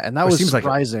 Yeah, and that was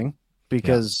surprising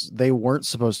because they weren't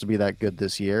supposed to be that good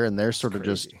this year, and they're sort of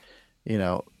just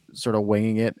sort of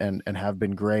winging it and have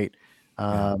been great.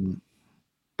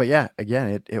 But yeah,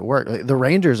 again, it worked. The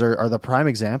Rangers are the prime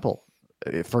example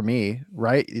for me,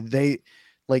 right? They,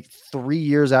 like 3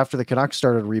 years after the Canucks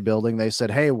started rebuilding, they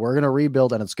said, hey, we're going to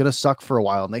rebuild and it's going to suck for a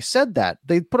while. And they said that.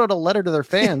 They put out a letter to their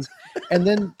fans. And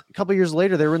then a couple of years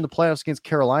later, they were in the playoffs against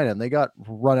Carolina and they got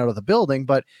run out of the building,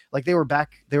 but like they were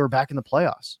back in the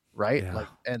playoffs, right? Yeah. Like,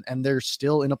 and they're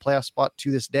still in a playoff spot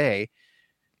to this day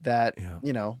that,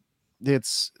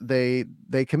 it's, they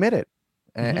committed.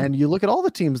 And you look at all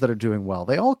the teams that are doing well,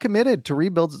 they all committed to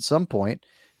rebuilds at some point.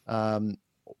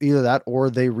 Either that or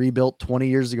they rebuilt 20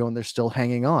 years ago and they're still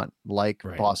hanging on, like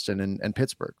Boston and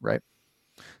Pittsburgh, right?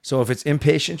 So if it's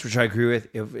impatience, which I agree with,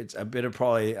 if it's a bit of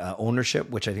probably ownership,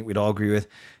 which I think we'd all agree with.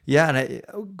 Yeah, and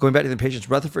going back to the impatience,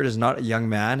 Rutherford is not a young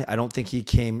man. I don't think he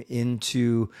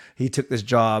took this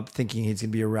job thinking he's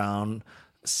going to be around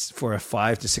for a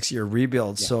 5 to 6 year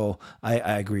rebuild. Yeah. So I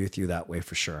agree with you that way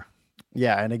for sure.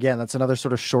 Yeah, and again, that's another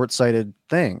sort of short-sighted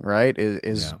thing, right?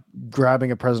 Is grabbing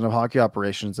a president of hockey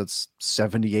operations that's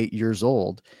 78 years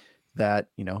old that,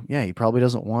 he probably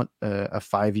doesn't want a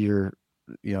 5-year,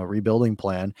 rebuilding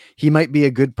plan. He might be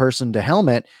a good person to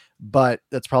helmet, but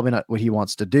that's probably not what he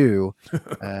wants to do.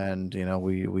 And,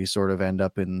 we sort of end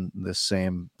up in the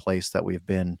same place that we've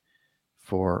been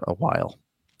for a while.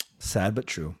 Sad but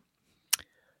true.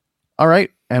 All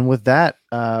right. And with that,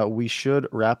 we should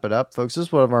wrap it up, folks. This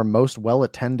is one of our most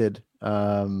well-attended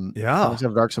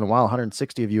Darks in a while.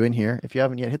 160 of you in here. If you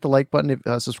haven't yet, hit the like button.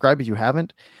 Subscribe if you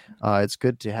haven't. It's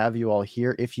good to have you all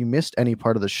here. If you missed any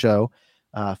part of the show,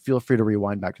 feel free to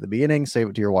rewind back to the beginning, save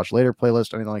it to your watch later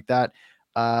playlist, anything like that.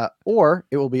 Or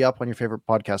it will be up on your favorite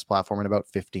podcast platform in about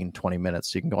 15, 20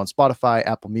 minutes. So you can go on Spotify,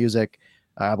 Apple Music,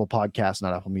 Apple Podcasts,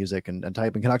 not Apple Music, and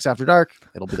type in Canucks After Dark.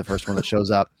 It'll be the first one that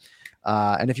shows up.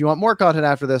 And if you want more content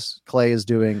after this, Clay is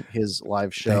doing his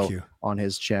live show on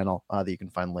his channel that you can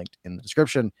find linked in the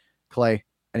description. Clay,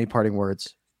 any parting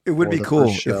words? It would be cool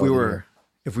if we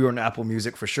were on Apple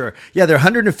Music for sure. Yeah, there are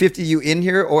 150 you in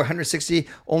here or 160,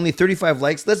 only 35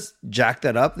 likes. Let's jack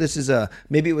that up. This is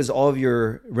maybe it was all of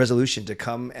your resolution to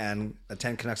come and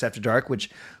attend Canucks After Dark, which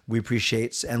we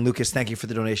appreciate. And Lucas, thank you for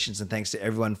the donations and thanks to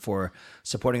everyone for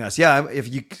supporting us. Yeah, if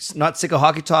you're not sick of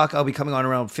hockey talk, I'll be coming on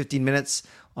around 15 minutes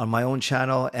on my own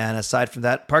channel. And aside from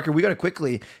that, Parker, we got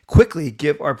to quickly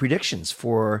give our predictions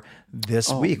for this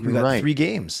week. We got 3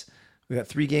 games. We got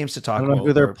 3 games to I talk don't know about.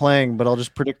 who they're playing, but I'll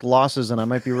just predict losses and I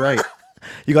might be right.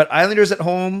 You got Islanders at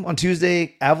home on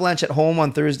Tuesday, Avalanche at home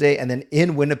on Thursday, and then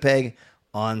in Winnipeg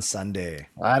on Sunday.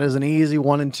 That is an easy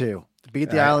 1 and 2. To beat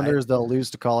the Islanders, they'll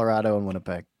lose to Colorado and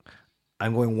Winnipeg.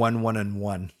 I'm going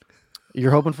 1-1-1.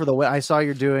 You're hoping for the win. I saw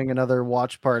you're doing another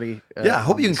watch party. Yeah, I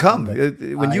hope you can come.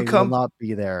 When you come, I will not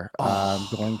be there. I'm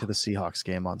going to the Seahawks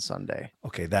game on Sunday.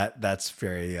 Okay, that's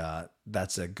very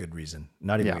that's a good reason.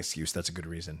 Not even an excuse. That's a good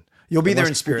reason. You'll be there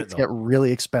in spirit. Though. Get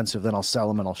really expensive, then I'll sell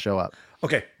them and I'll show up.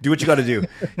 Okay, do what you got to do.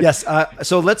 Yes.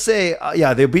 So let's say,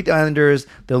 they'll beat the Islanders,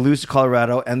 they'll lose to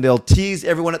Colorado, and they'll tease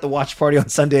everyone at the watch party on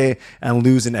Sunday and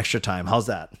lose in extra time. How's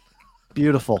that?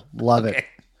 Beautiful. Love it.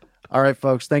 All right,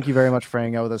 folks. Thank you very much for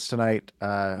hanging out with us tonight.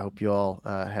 I hope you all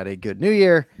had a good New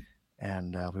Year,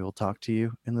 and we will talk to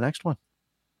you in the next one.